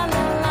la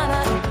la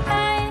la.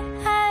 Hey,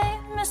 hey,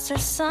 Mr.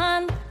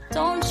 Sun,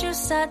 don't you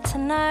set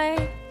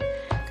tonight,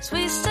 'cause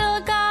we still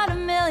got a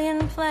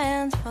million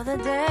plans for the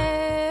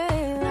day.